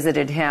 has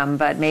visited him,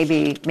 but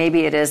maybe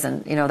it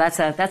isn't.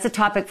 That's a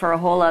topic for a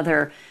whole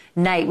other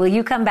night. Will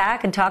you come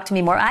back and talk to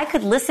me more? I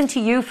could listen to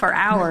you for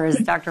hours,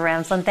 Dr.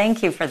 Ramsland.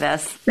 Thank you for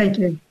this. Thank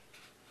you.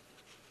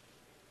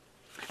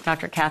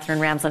 Dr. Catherine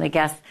Ramsland, I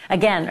guess.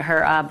 Again,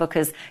 her book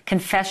is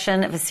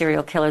Confession of a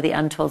Serial Killer, The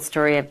Untold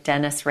Story of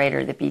Dennis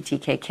Rader, the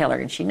BTK killer.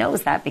 And she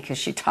knows that because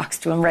she talks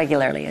to him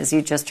regularly, as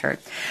you just heard.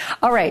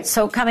 All right,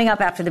 so coming up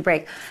after the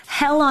break,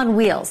 Hell on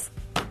Wheels.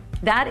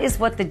 That is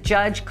what the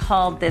judge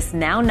called this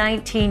now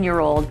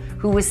 19-year-old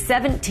who was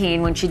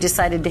 17 when she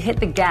decided to hit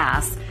the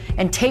gas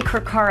and take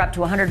her car up to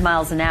 100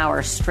 miles an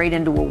hour straight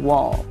into a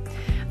wall.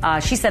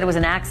 She said it was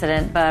an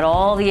accident, but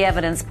all the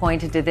evidence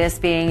pointed to this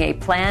being a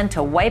plan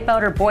to wipe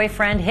out her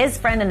boyfriend, his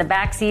friend in the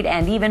backseat,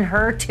 and even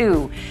her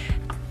too.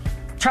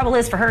 Trouble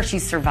is, for her,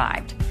 she's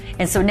survived.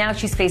 And so now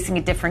she's facing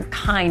a different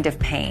kind of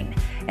pain.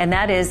 And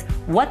that is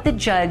what the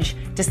judge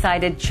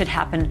decided should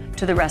happen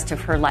to the rest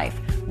of her life.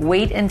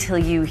 Wait until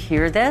you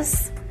hear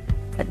this.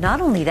 But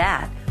not only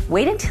that,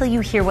 wait until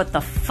you hear what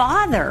the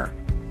father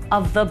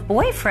of the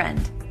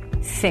boyfriend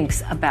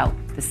thinks about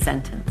the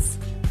sentence.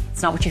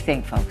 It's not what you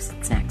think, folks.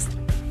 It's next.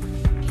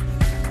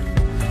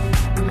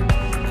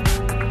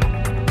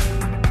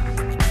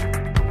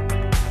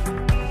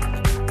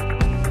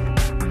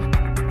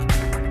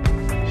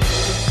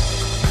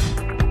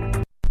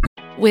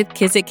 With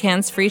Kizik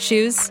hands-free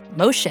shoes,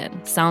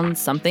 motion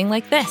sounds something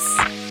like this.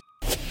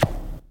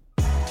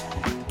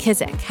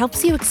 Kizik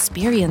helps you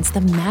experience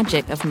the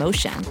magic of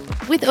motion.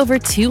 With over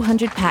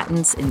 200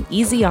 patents and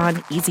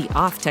easy-on,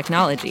 easy-off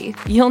technology,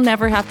 you'll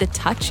never have to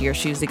touch your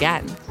shoes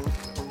again.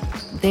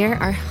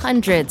 There are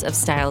hundreds of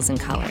styles and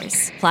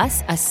colors,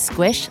 plus a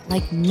squish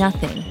like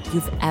nothing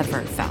you've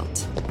ever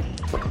felt.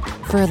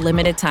 For a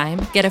limited time,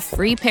 get a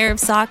free pair of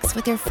socks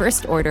with your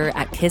first order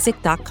at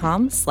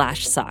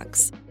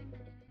kizik.com/socks.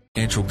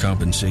 Financial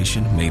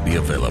compensation may be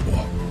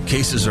available.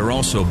 Cases are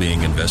also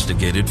being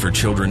investigated for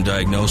children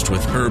diagnosed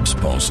with Erb's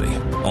palsy,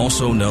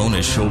 also known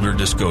as shoulder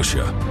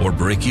dystocia or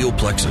brachial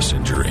plexus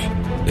injury.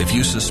 If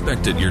you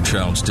suspect that your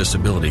child's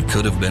disability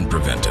could have been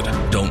prevented,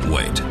 don't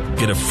wait.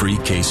 Get a free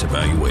case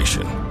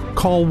evaluation.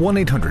 Call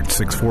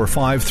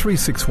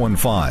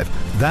 1-800-645-3615.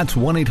 That's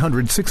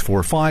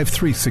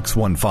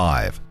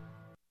 1-800-645-3615.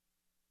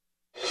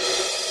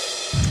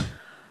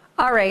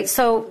 All right,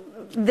 so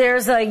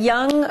there's a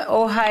young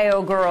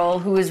Ohio girl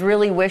who is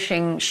really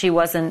wishing she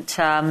wasn't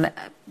a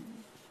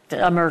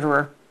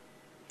murderer.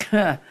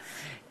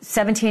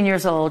 17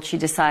 years old, she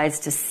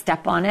decides to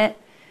step on it.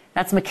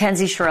 That's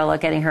Mackenzie Shirella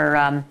getting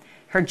her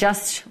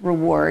just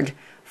reward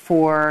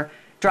for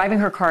driving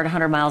her car at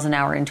 100 miles an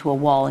hour into a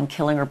wall and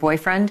killing her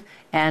boyfriend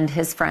and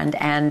his friend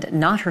and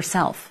not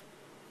herself.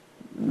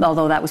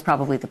 Although that was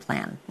probably the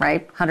plan,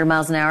 right? 100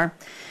 miles an hour.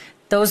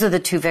 Those are the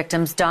two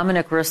victims,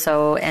 Dominic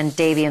Russo and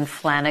Davian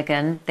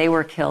Flanagan. They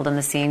were killed in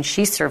the scene.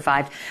 She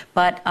survived.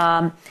 But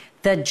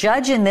the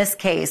judge in this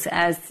case,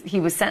 as he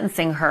was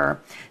sentencing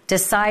her,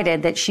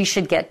 decided that she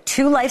should get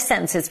 2 life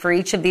sentences for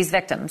each of these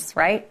victims,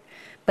 right?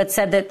 But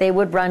said that they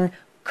would run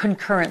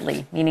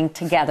concurrently, meaning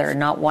together,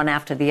 not one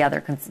after the other,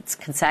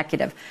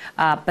 consecutive.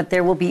 But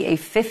there will be a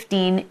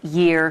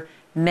 15-year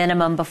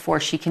minimum before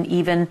she can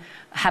even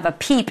have a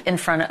peep in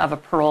front of a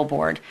parole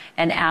board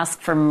and ask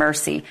for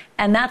mercy.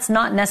 And that's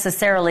not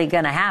necessarily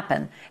going to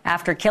happen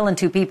after killing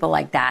 2 people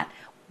like that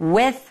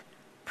with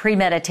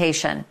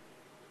premeditation.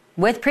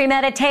 With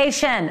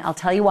premeditation. I'll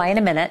tell you why in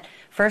a minute.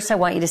 First, I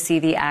want you to see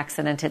the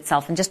accident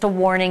itself. And just a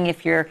warning,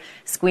 if you're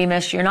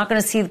squeamish, you're not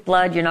going to see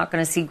blood, you're not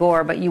going to see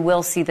gore, but you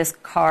will see this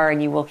car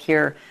and you will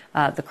hear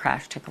the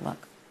crash. Take a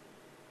look.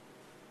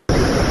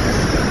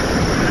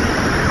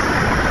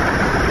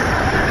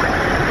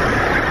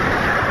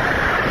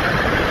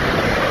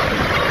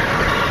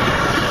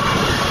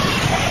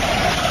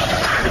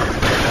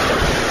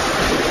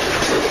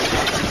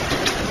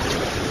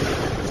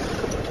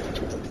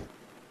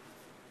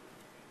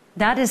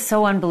 That is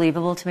so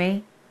unbelievable to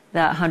me,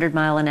 that 100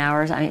 mile an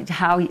hour. I mean,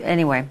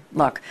 anyway,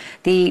 look,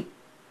 the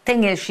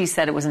thing is, she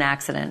said it was an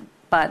accident,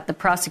 but the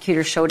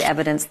prosecutor showed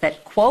evidence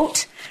that,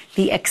 quote,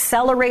 the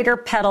accelerator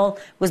pedal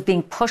was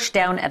being pushed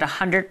down at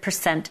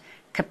 100%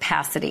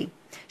 capacity.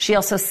 She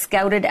also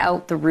scouted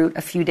out the route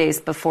a few days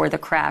before the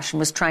crash and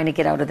was trying to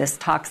get out of this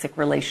toxic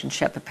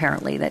relationship,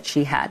 apparently, that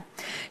she had.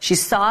 She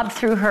sobbed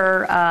through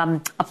her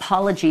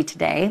apology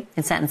today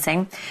in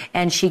sentencing,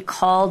 and she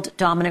called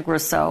Dominic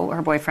Rousseau,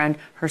 her boyfriend,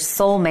 her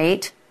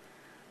soulmate,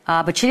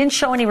 but she didn't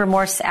show any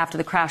remorse after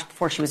the crash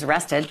before she was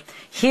arrested.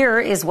 Here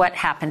is what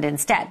happened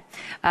instead.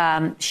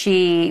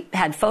 She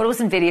had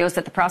photos and videos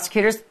that the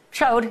prosecutors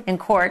showed in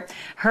court,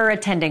 her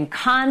attending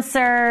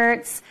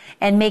concerts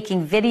and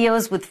making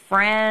videos with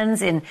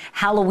friends in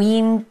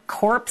Halloween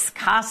corpse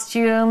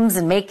costumes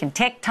and making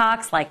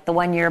TikToks like the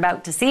one you're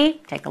about to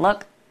see. Take a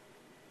look.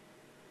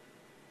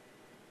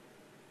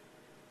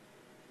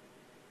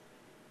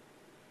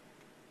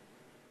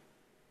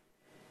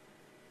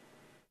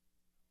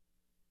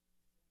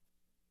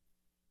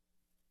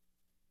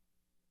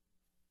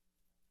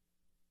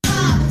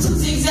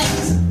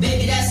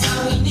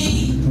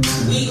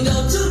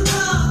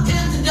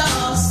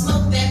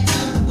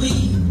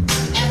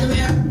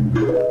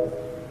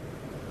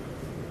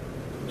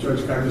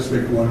 Judge, can I just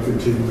make one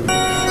continuing?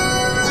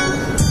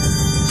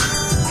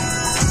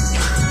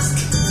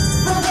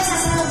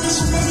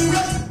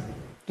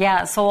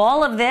 Yeah, so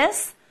all of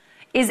this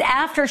is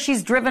after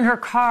she's driven her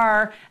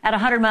car at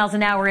 100 miles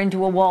an hour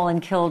into a wall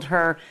and killed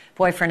her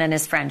boyfriend and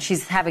his friend.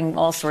 She's having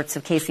all sorts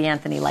of Casey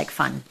Anthony-like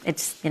fun.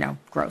 It's,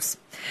 gross.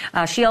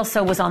 She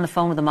also was on the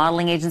phone with a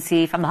modeling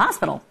agency from the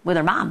hospital with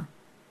her mom.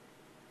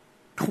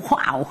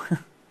 Wow.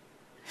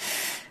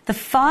 The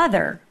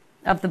father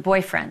of the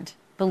boyfriend,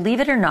 believe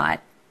it or not,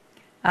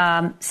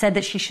 said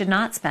that she should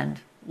not spend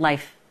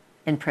life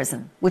in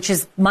prison, which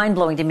is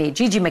mind-blowing to me.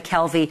 Gigi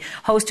McKelvey,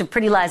 host of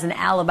Pretty Lies and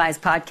Alibis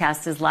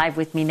podcast, is live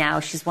with me now.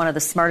 She's one of the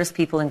smartest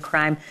people in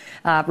crime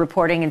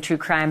reporting and true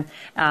crime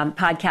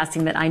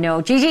podcasting that I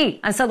know.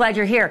 Gigi, I'm so glad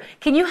you're here.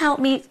 Can you help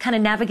me kind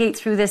of navigate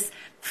through this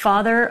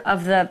father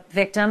of the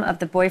victim, of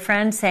the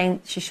boyfriend,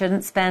 saying she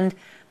shouldn't spend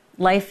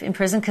life in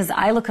prison? Because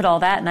I look at all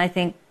that and I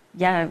think,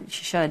 yeah,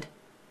 she should.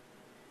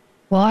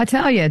 Well, I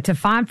tell you, to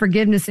find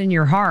forgiveness in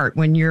your heart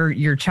when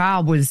your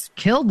child was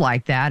killed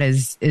like that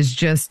is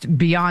just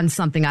beyond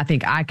something I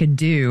think I could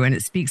do. And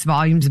it speaks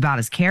volumes about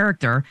his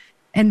character.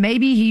 And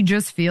maybe he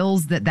just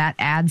feels that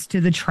adds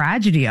to the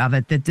tragedy of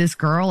it, that this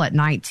girl at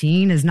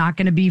 19 is not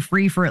going to be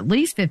free for at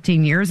least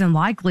 15 years and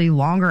likely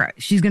longer.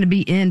 She's going to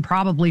be in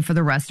probably for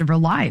the rest of her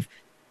life.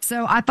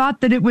 So I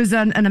thought that it was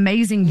an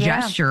amazing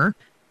gesture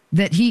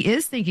that he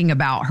is thinking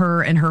about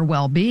her and her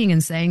well-being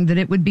and saying that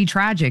it would be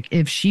tragic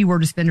if she were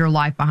to spend her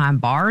life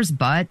behind bars.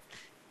 But,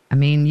 I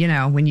mean,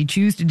 when you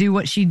choose to do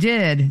what she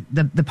did,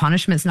 the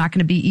punishment's not going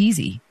to be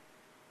easy.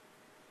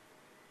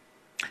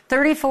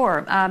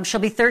 34.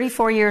 She'll be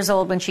 34 years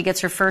old when she gets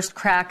her first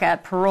crack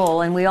at parole,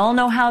 and we all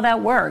know how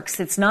that works.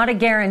 It's not a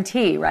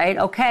guarantee, right?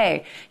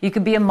 Okay, you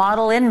could be a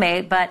model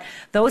inmate, but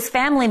those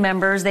family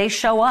members, they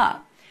show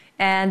up,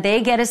 and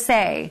they get a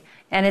say.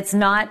 And it's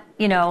not,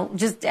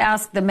 just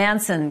ask the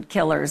Manson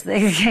killers.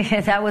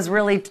 That was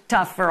really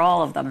tough for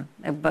all of them,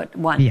 but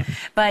one. Yeah.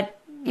 But,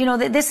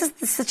 this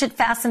is such a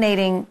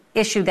fascinating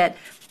issue that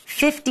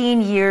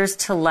 15 years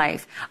to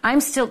life. I'm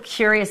still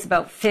curious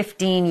about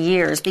 15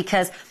 years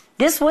because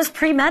this was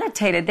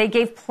premeditated. They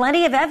gave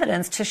plenty of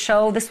evidence to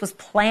show this was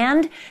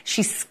planned.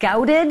 She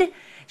scouted.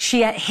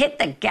 She hit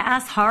the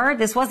gas hard.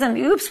 This wasn't,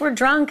 oops, we're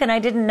drunk and I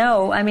didn't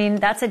know. I mean,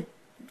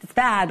 it's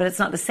bad, but it's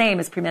not the same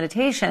as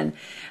premeditation.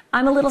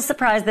 I'm a little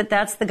surprised that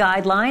that's the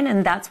guideline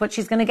and that's what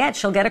she's going to get.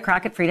 She'll get a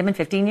crack at freedom in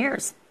 15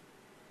 years.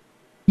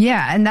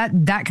 Yeah, and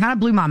that kind of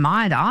blew my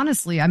mind,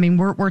 honestly. I mean,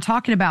 we're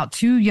talking about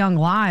 2 young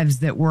lives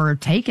that were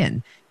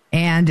taken.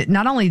 And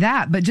not only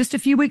that, but just a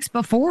few weeks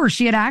before,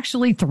 she had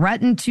actually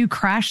threatened to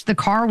crash the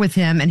car with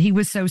him. And he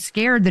was so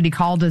scared that he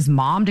called his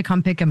mom to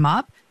come pick him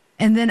up.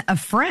 And then a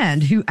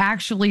friend who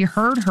actually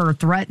heard her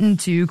threaten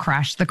to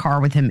crash the car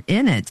with him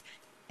in it.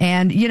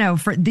 And,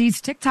 for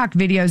these TikTok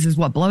videos is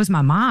what blows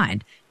my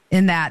mind,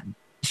 in that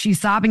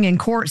she's sobbing in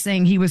court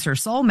saying he was her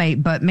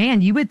soulmate. But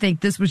man, you would think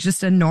this was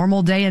just a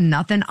normal day and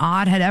nothing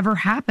odd had ever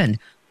happened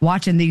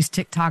watching these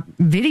TikTok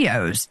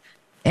videos.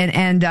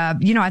 And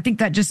I think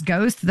that just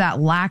goes to that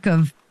lack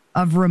of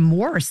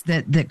remorse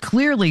that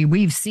clearly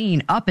we've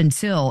seen up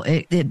until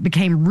it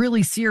became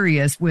really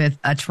serious with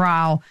a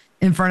trial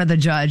in front of the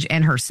judge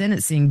and her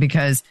sentencing,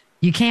 because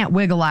you can't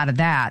wiggle out of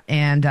that.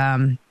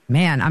 And,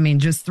 man, I mean,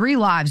 just 3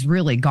 lives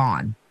really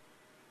gone.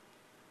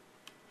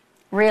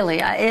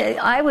 Really?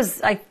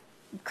 I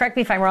correct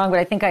me if I'm wrong, but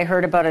I think I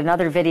heard about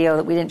another video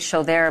that we didn't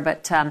show there,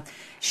 but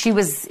she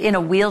was in a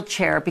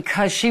wheelchair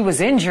because she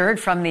was injured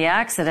from the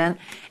accident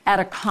at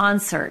a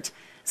concert.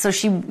 So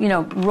she,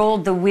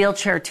 rolled the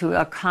wheelchair to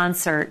a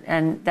concert,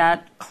 and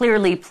that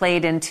clearly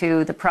played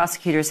into the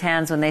prosecutor's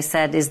hands when they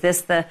said, is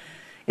this the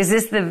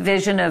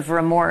vision of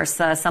remorse,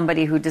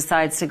 somebody who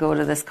decides to go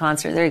to this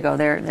concert? There you go.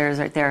 There's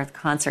right there at the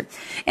concert.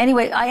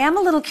 Anyway, I am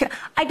a little curious.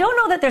 I don't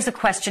know that there's a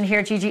question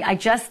here, Gigi. I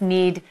just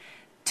need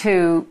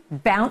to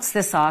bounce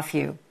this off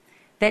you,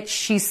 that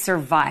she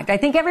survived. I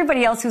think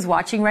everybody else who's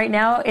watching right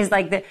now is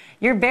like,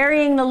 you're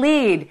burying the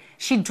lead.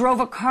 She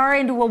drove a car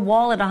into a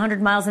wall at 100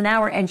 miles an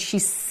hour, and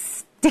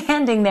she's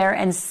standing there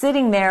and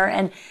sitting there,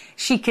 and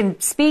she can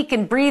speak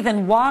and breathe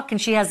and walk, and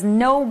she has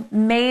no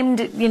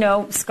maimed,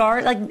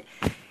 scar. Like,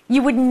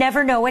 you would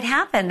never know what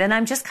happened, and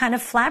I'm just kind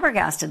of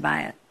flabbergasted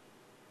by it.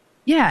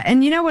 Yeah,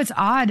 and what's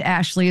odd,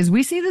 Ashley, is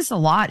we see this a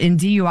lot in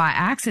DUI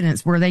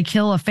accidents where they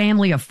kill a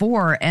family of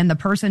 4 and the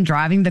person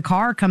driving the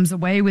car comes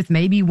away with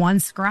maybe 1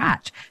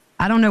 scratch.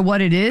 I don't know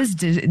what it is.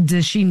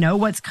 Does she know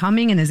what's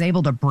coming and is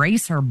able to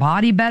brace her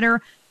body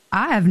better?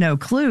 I have no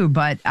clue,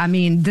 but I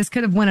mean, this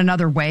could have went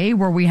another way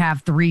where we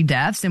have 3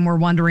 deaths and we're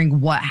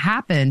wondering what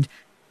happened.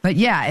 But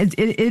yeah,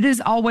 it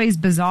is always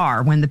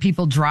bizarre when the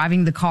people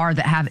driving the car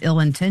that have ill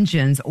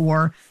intentions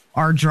or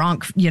are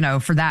drunk,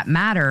 for that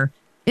matter,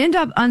 end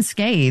up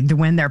unscathed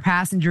when their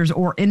passengers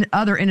or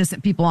other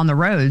innocent people on the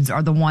roads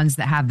are the ones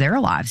that have their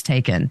lives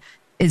taken.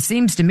 It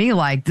seems to me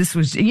like this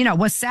was,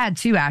 what's sad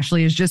too,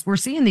 Ashley, is just we're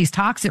seeing these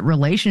toxic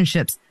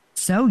relationships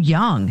so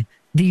young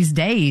these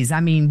days. I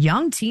mean,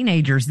 young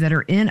teenagers that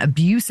are in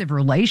abusive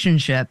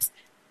relationships.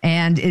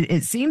 And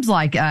it seems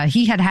like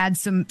he had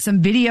some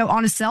video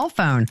on his cell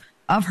phone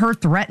of her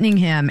threatening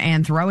him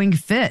and throwing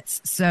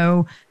fits.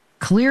 So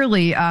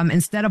clearly,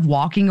 instead of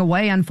walking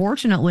away,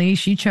 unfortunately,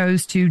 she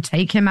chose to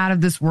take him out of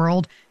this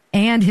world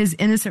and his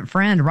innocent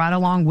friend right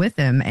along with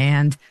him.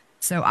 And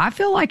so I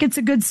feel like it's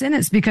a good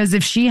sentence, because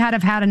if she had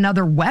have had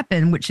another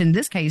weapon, which in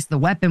this case, the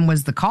weapon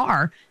was the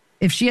car,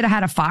 if she had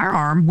had a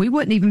firearm, we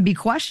wouldn't even be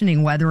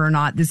questioning whether or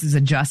not this is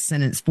a just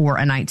sentence for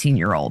a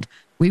 19-year-old.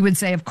 We would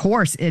say, of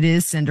course, it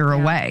is, send her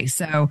away.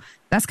 So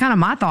that's kind of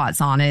my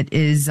thoughts on it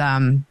is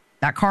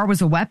that car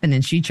was a weapon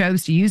and she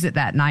chose to use it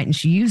that night and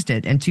she used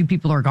it and 2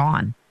 people are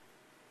gone.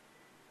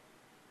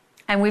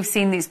 And we've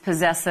seen these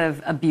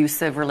possessive,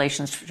 abusive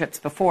relationships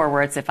before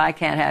where it's if I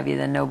can't have you,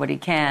 then nobody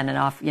can. And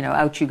off,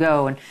 out you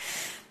go. And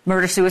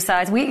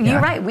murder-suicides.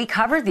 You're right. We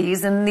cover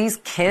these, and these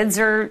kids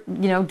are,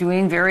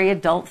 doing very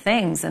adult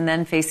things and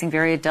then facing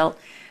very adult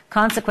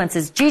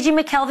consequences. Gigi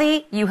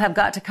McKelvey, you have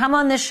got to come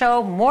on this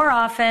show more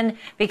often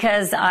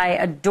because I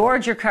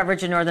adored your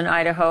coverage in Northern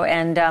Idaho,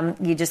 and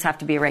you just have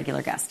to be a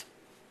regular guest.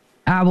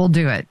 I will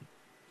do it.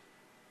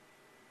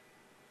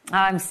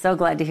 I'm so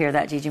glad to hear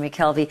that, Gigi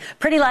McKelvey.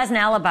 Pretty Lies and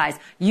Alibis.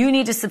 You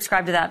need to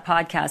subscribe to that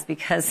podcast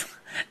because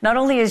not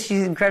only is she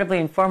incredibly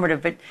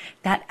informative, but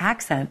that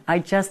accent, I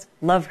just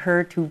love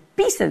her to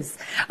pieces.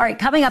 All right,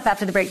 coming up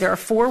after the break, there are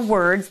 4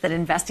 words that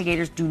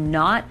investigators do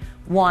not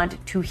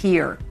want to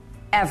hear,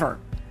 ever.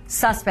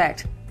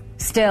 Suspect,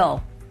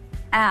 still,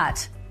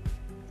 at,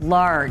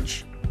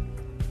 large.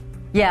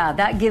 Yeah,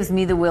 that gives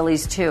me the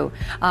willies too.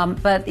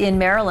 But in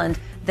Maryland,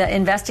 the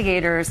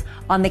investigators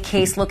on the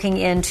case looking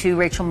into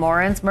Rachel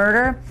Morin's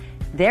murder,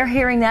 They're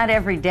hearing that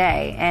every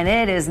day, and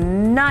it is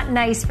not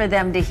nice for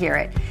them to hear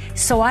it.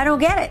 So I don't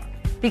get it,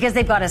 because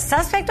they've got a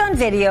suspect on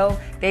video,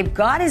 they've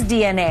got his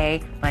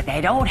DNA, but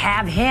they don't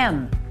have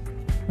him.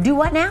 Do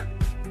what now?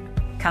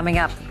 Coming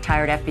up,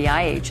 retired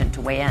FBI agent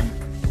to weigh in.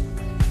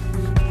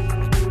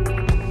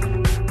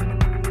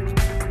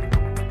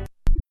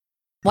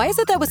 Why is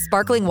it that with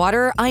sparkling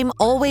water, I'm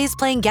always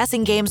playing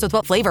guessing games with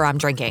what flavor I'm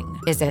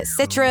drinking? Is it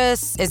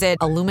citrus? Is it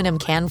aluminum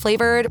can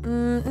flavored?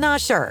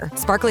 Not sure.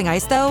 Sparkling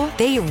ice, though,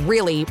 they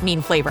really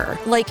mean flavor.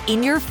 Like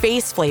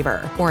in-your-face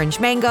flavor. Orange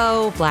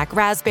mango, black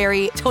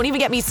raspberry. Don't even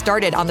get me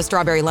started on the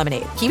strawberry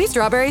lemonade. Kiwi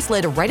Strawberry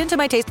slid right into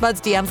my taste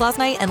buds DMs last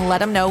night and let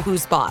them know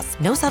who's boss.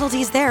 No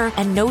subtleties there,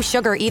 and no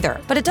sugar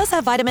either. But it does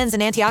have vitamins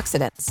and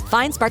antioxidants.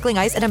 Find sparkling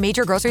ice at a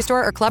major grocery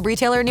store or club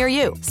retailer near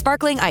you.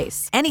 Sparkling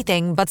ice.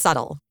 Anything but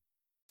subtle.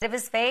 Of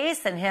his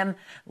face and him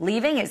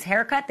leaving, his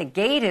haircut, the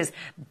gait, his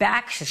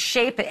back, his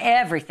shape,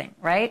 everything,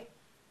 right?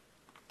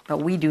 But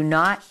we do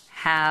not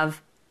have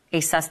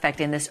a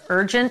suspect in this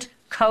urgent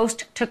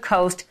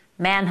coast-to-coast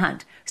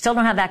manhunt. Still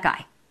don't have that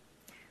guy,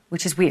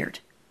 which is weird.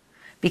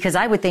 Because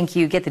I would think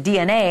you get the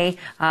DNA,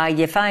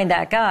 you find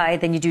that guy,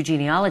 then you do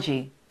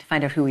genealogy to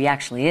find out who he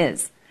actually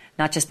is.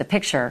 Not just the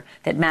picture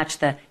that matched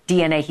the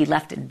DNA he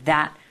left in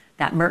that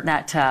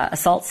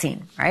assault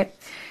scene, right?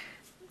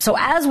 So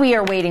as we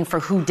are waiting for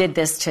who did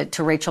this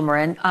to Rachel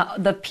Morin,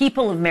 the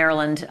people of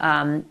Maryland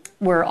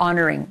were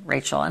honoring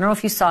Rachel. I don't know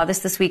if you saw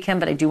this weekend,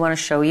 but I do want to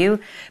show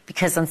you,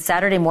 because on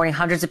Saturday morning,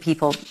 hundreds of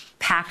people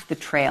packed the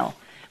trail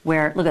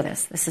where, look at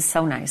this. This is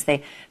so nice.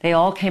 They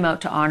all came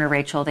out to honor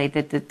Rachel. They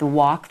did the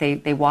walk.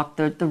 They walked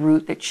the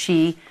route that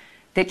she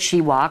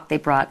walked. They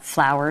brought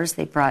flowers.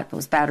 They brought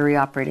those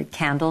battery-operated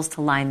candles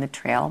to line the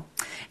trail.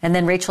 And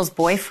then Rachel's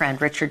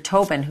boyfriend, Richard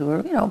Tobin,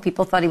 who,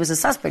 people thought he was a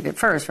suspect at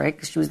first, right?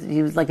 Because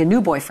he was like a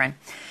new boyfriend.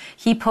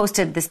 He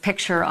posted this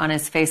picture on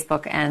his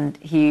Facebook, and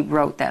he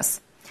wrote this: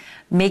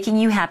 "Making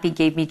you happy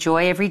gave me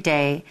joy every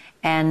day,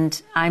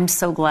 and I'm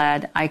so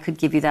glad I could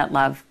give you that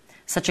love.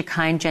 Such a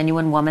kind,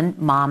 genuine woman,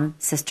 mom,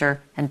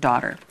 sister, and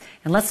daughter."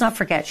 And let's not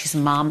forget, she's a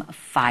mom of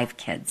 5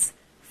 kids.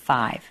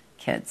 5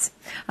 kids.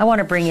 I want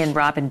to bring in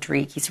Robin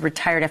Dreek. He's a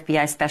retired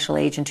FBI special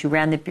agent who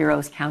ran the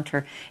Bureau's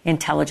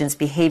Counterintelligence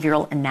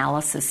Behavioral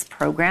Analysis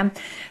Program.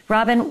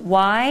 Robin,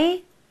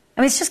 why?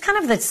 I mean, it's just kind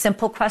of the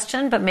simple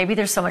question, but maybe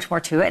there's so much more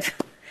to it.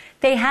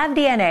 They have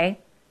DNA.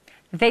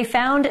 They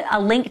found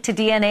a link to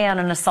DNA on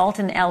an assault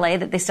in LA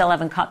that they still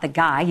haven't caught the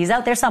guy. He's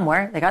out there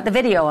somewhere. They got the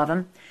video of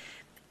him.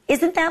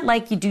 Isn't that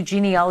like you do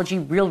genealogy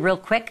real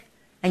quick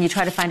and you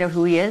try to find out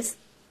who he is?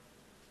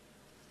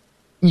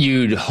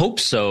 You'd hope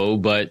so,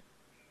 but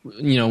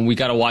we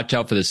got to watch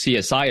out for the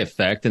CSI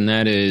effect, and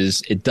that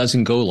is it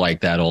doesn't go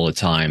like that all the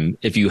time.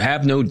 If you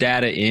have no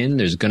data in,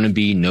 there's going to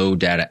be no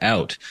data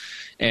out.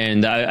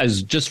 And I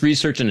was just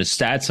researching the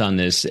stats on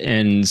this,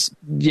 and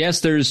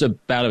yes, there's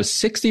about a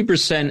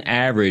 60%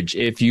 average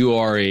if you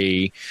are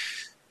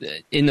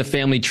in the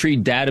family tree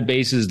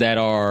databases that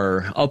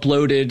are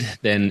uploaded,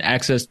 then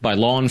accessed by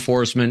law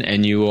enforcement,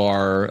 and you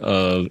are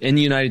in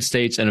the United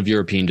States and of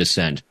European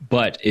descent.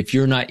 But if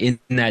you're not in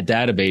that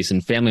database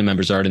and family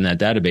members aren't in that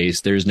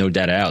database, there's no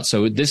data out.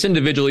 So this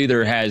individual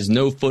either has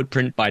no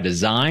footprint by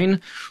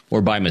design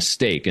or by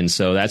mistake. And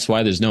so that's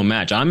why there's no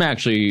match. I'm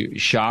actually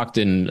shocked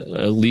and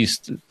at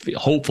least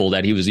hopeful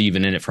that he was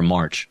even in it from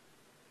March.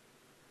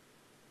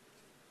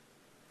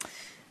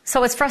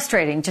 So it's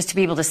frustrating just to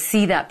be able to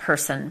see that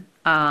person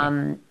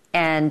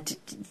and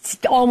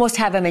almost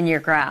have him in your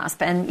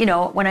grasp. And,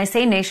 when I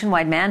say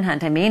nationwide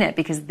manhunt, I mean it,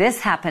 because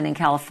this happened in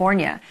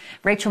California.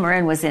 Rachel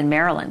Morin was in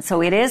Maryland.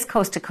 So it is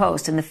coast to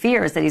coast, and the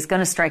fear is that he's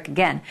going to strike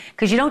again,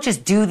 because you don't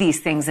just do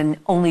these things and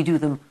only do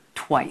them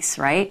twice,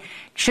 right?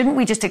 Shouldn't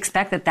we just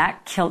expect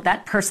that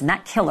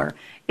killer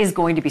is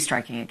going to be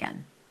striking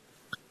again?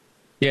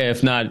 Yeah,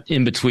 if not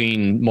in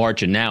between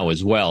March and now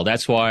as well.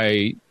 That's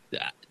why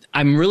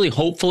I'm really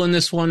hopeful in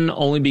this one,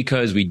 only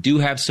because we do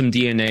have some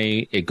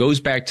DNA. It goes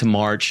back to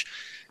March.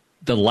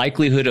 The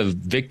likelihood of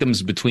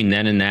victims between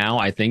then and now,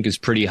 I think, is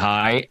pretty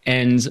high.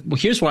 And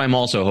here's why I'm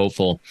also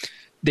hopeful.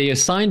 They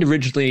assigned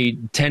originally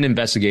 10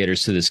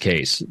 investigators to this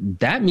case.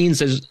 That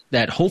means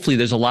that hopefully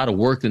there's a lot of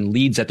work and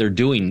leads that they're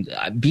doing.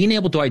 Being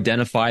able to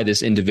identify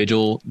this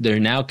individual, they're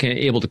now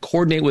able to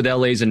coordinate with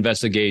LA's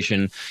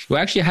investigation. You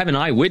actually have an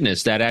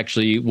eyewitness that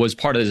actually was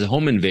part of this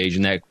home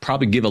invasion that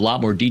probably give a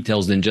lot more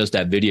details than just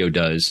that video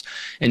does.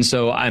 And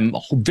so I'm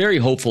very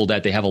hopeful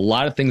that they have a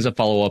lot of things to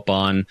follow up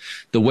on.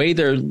 The way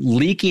they're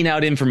leaking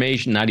out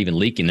information, not even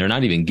leaking, they're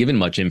not even giving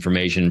much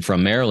information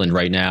from Maryland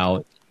right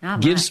now,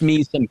 gives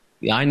me some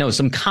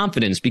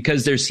confidence,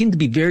 because they seem to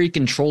be very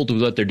controlled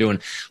with what they're doing.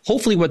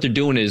 Hopefully what they're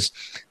doing is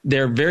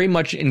they're very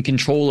much in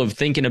control of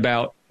thinking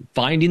about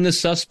finding the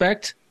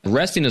suspect,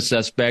 arresting the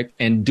suspect,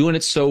 and doing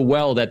it so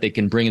well that they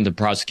can bring into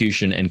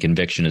prosecution and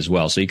conviction as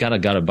well. So you got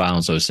to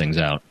balance those things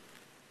out.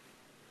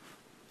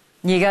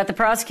 You got the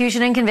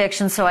prosecution and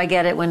conviction, so I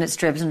get it when it's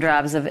dribs and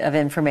drabs of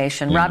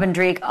information. Mm. Robin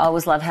Dreek,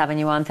 always love having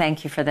you on.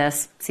 Thank you for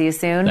this. See you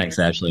soon. Thanks,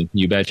 Ashley.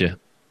 You betcha.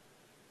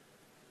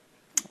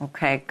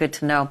 Okay, good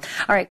to know.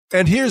 All right.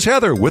 And here's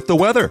Heather with the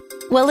weather.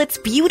 Well, it's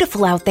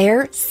beautiful out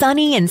there,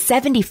 sunny and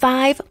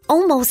 75,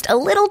 almost a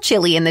little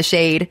chilly in the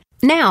shade.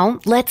 Now,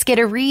 let's get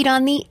a read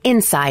on the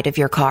inside of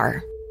your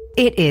car.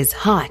 It is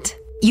hot.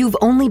 You've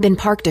only been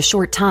parked a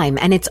short time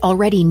and it's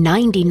already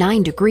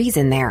 99 degrees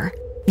in there.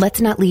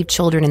 Let's not leave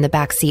children in the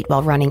back seat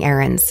while running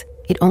errands.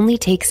 It only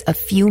takes a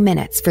few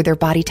minutes for their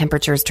body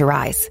temperatures to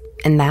rise,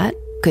 and that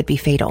could be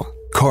fatal.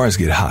 Cars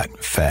get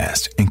hot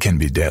fast and can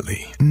be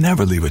deadly.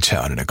 Never leave a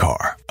child in a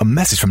car. A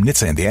message from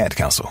NHTSA and the Ad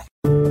Council.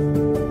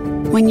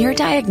 When you're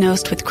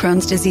diagnosed with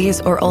Crohn's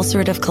disease or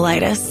ulcerative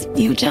colitis,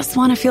 you just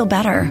want to feel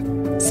better.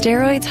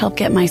 Steroids help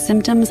get my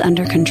symptoms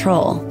under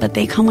control, but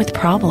they come with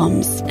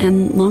problems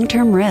and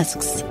long-term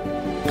risks.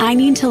 I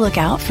need to look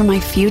out for my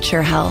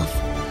future health.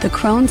 The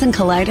Crohn's and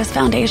Colitis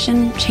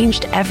Foundation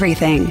changed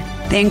everything.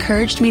 They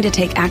encouraged me to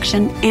take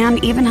action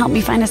and even helped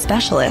me find a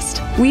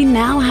specialist. We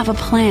now have a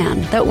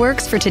plan that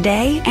works for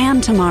today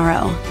and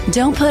tomorrow.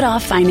 Don't put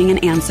off finding an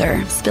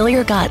answer. Spill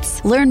your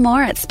guts. Learn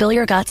more at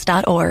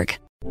spillyourguts.org.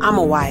 I'm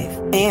a wife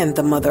and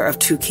the mother of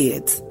 2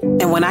 kids.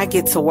 And when I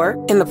get to work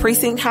in the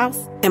precinct house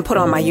and put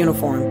on my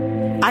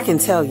uniform, I can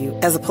tell you,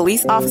 as a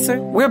police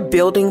officer, we're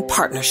building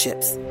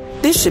partnerships.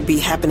 This should be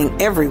happening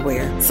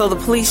everywhere, so the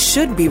police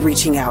should be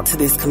reaching out to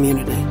this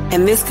community,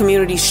 and this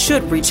community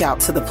should reach out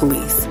to the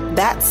police.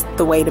 That's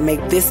the way to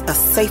make this a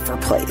safer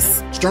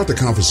place. Start the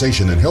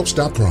conversation and help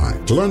stop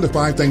crime. To learn the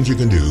 5 things you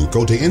can do,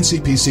 go to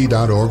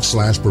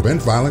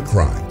ncpc.org/prevent violent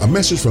crime. A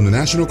message from the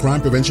National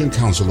Crime Prevention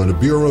Council and the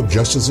Bureau of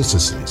Justice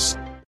Assistance.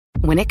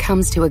 When it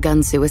comes to a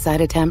gun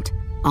suicide attempt,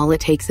 all it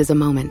takes is a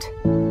moment.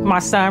 My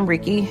son,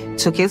 Ricky,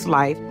 took his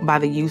life by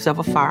the use of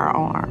a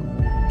firearm.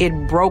 It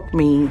broke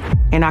me,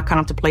 and I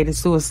contemplated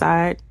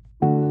suicide.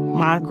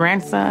 My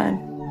grandson,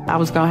 I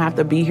was going to have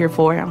to be here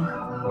for him.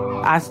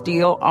 I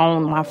still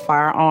own my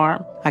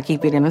firearm. I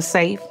keep it in a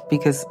safe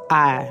because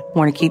I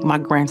want to keep my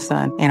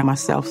grandson and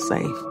myself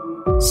safe.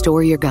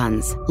 Store your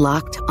guns,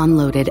 locked,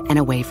 unloaded, and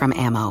away from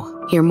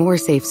ammo. Hear more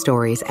safe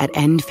stories at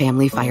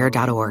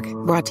endfamilyfire.org.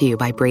 Brought to you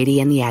by Brady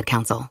and the Ad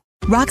Council.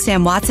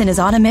 Roxanne Watson is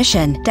on a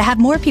mission to have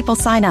more people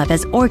sign up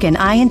as organ,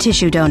 eye, and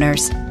tissue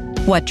donors.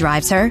 What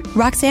drives her?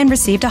 Roxanne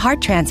received a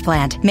heart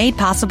transplant made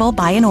possible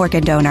by an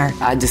organ donor.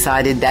 I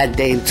decided that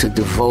day to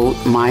devote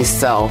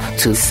myself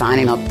to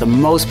signing up the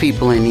most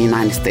people in the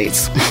United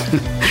States.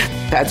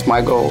 That's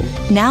my goal.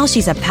 Now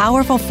she's a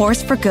powerful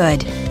force for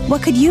good.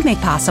 What could you make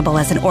possible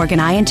as an organ,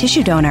 eye, and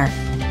tissue donor?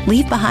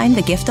 Leave behind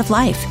the gift of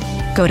life.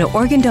 Go to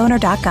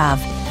organdonor.gov.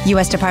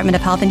 U.S. Department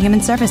of Health and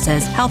Human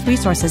Services, Health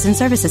Resources and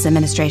Services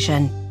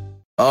Administration.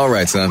 All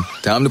right, son.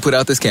 Time to put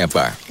out this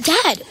campfire.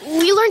 Dad,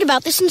 we learned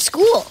about this in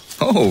school.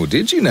 Oh,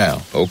 did you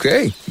now?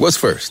 Okay. What's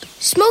first?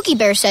 Smokey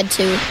Bear said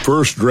to.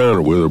 First drown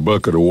it with a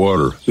bucket of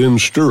water, then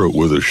stir it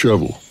with a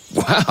shovel.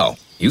 Wow.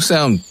 You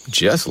sound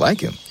just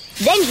like him.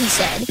 Then he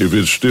said. If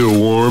it's still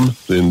warm,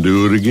 then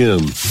do it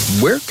again.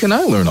 Where can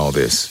I learn all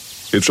this?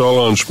 It's all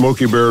on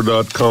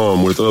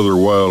SmokeyBear.com with other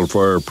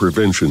wildfire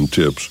prevention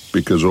tips,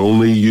 because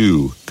only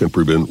you can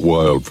prevent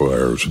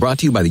wildfires. Brought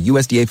to you by the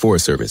USDA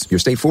Forest Service, your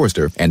state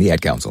forester, and the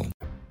Ad Council.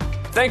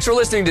 Thanks for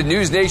listening to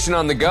News Nation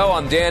on the Go.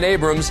 I'm Dan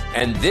Abrams,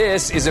 and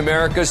this is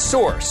America's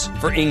source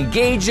for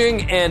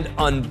engaging and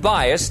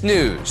unbiased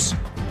news.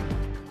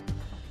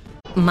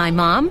 My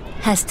mom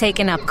has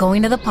taken up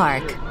going to the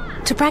park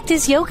to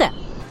practice yoga.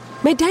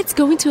 My dad's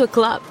going to a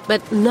club,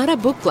 but not a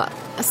book club,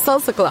 a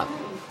salsa club.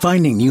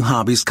 Finding new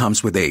hobbies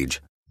comes with age.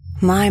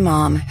 My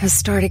mom has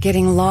started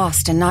getting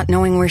lost and not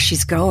knowing where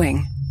she's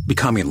going.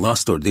 Becoming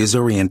lost or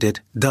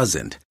disoriented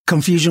doesn't.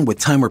 Confusion with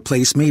time or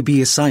place may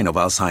be a sign of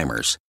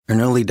Alzheimer's. An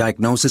early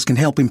diagnosis can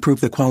help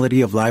improve the quality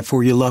of life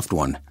for your loved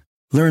one.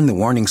 Learn the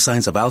warning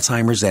signs of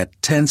Alzheimer's at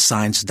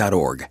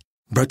 10signs.org.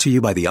 Brought to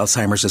you by the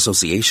Alzheimer's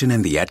Association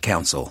and the Ad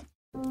Council.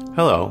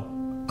 Hello,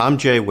 I'm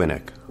Jay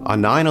Winnick. On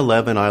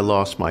 9/11, I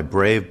lost my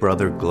brave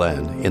brother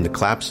Glenn in the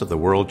collapse of the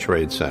World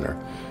Trade Center.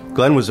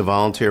 Glenn was a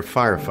volunteer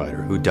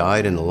firefighter who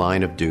died in the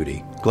line of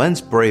duty.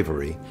 Glenn's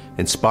bravery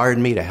inspired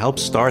me to help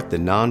start the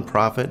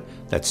nonprofit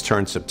that's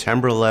turned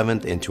September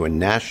 11th into a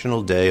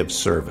national day of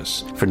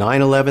service. For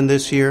 9/11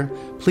 this year,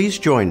 please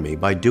join me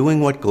by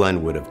doing what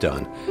Glenn would have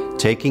done,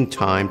 taking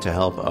time to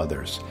help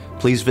others.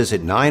 Please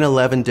visit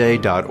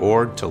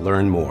 911day.org to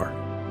learn more.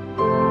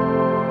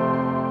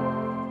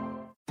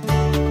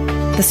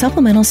 The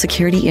Supplemental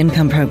Security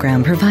Income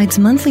Program provides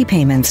monthly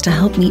payments to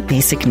help meet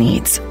basic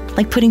needs,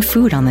 like putting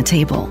food on the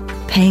table,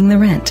 paying the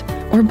rent,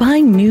 or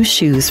buying new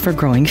shoes for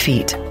growing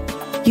feet.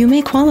 You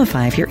may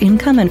qualify if your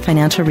income and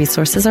financial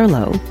resources are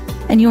low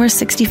and you are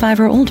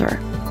 65 or older,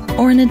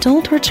 or an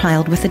adult or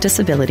child with a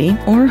disability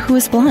or who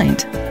is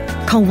blind.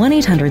 Call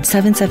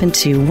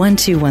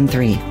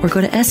 1-800-772-1213 or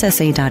go to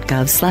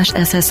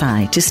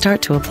ssa.gov/SSI to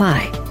start to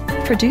apply.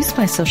 Produced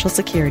by Social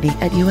Security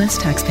at U.S.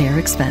 taxpayer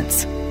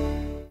expense.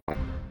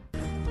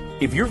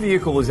 If your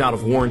vehicle is out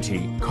of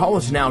warranty, call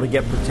us now to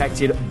get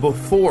protected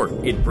before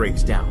it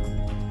breaks down.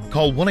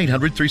 Call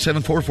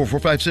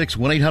 1-800-374-4456,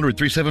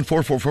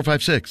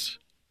 1-800-374-4456.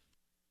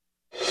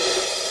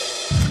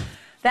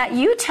 That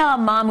Utah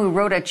mom who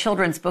wrote a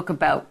children's book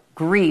about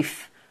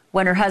grief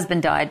when her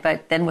husband died,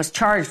 but then was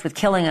charged with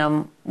killing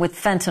him with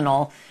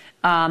fentanyl.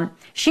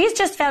 She's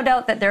just found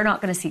out that they're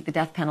not going to seek the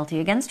death penalty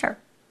against her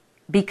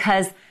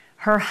because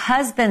her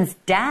husband's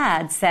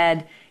dad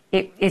said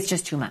it's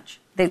just too much.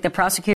 The prosecutor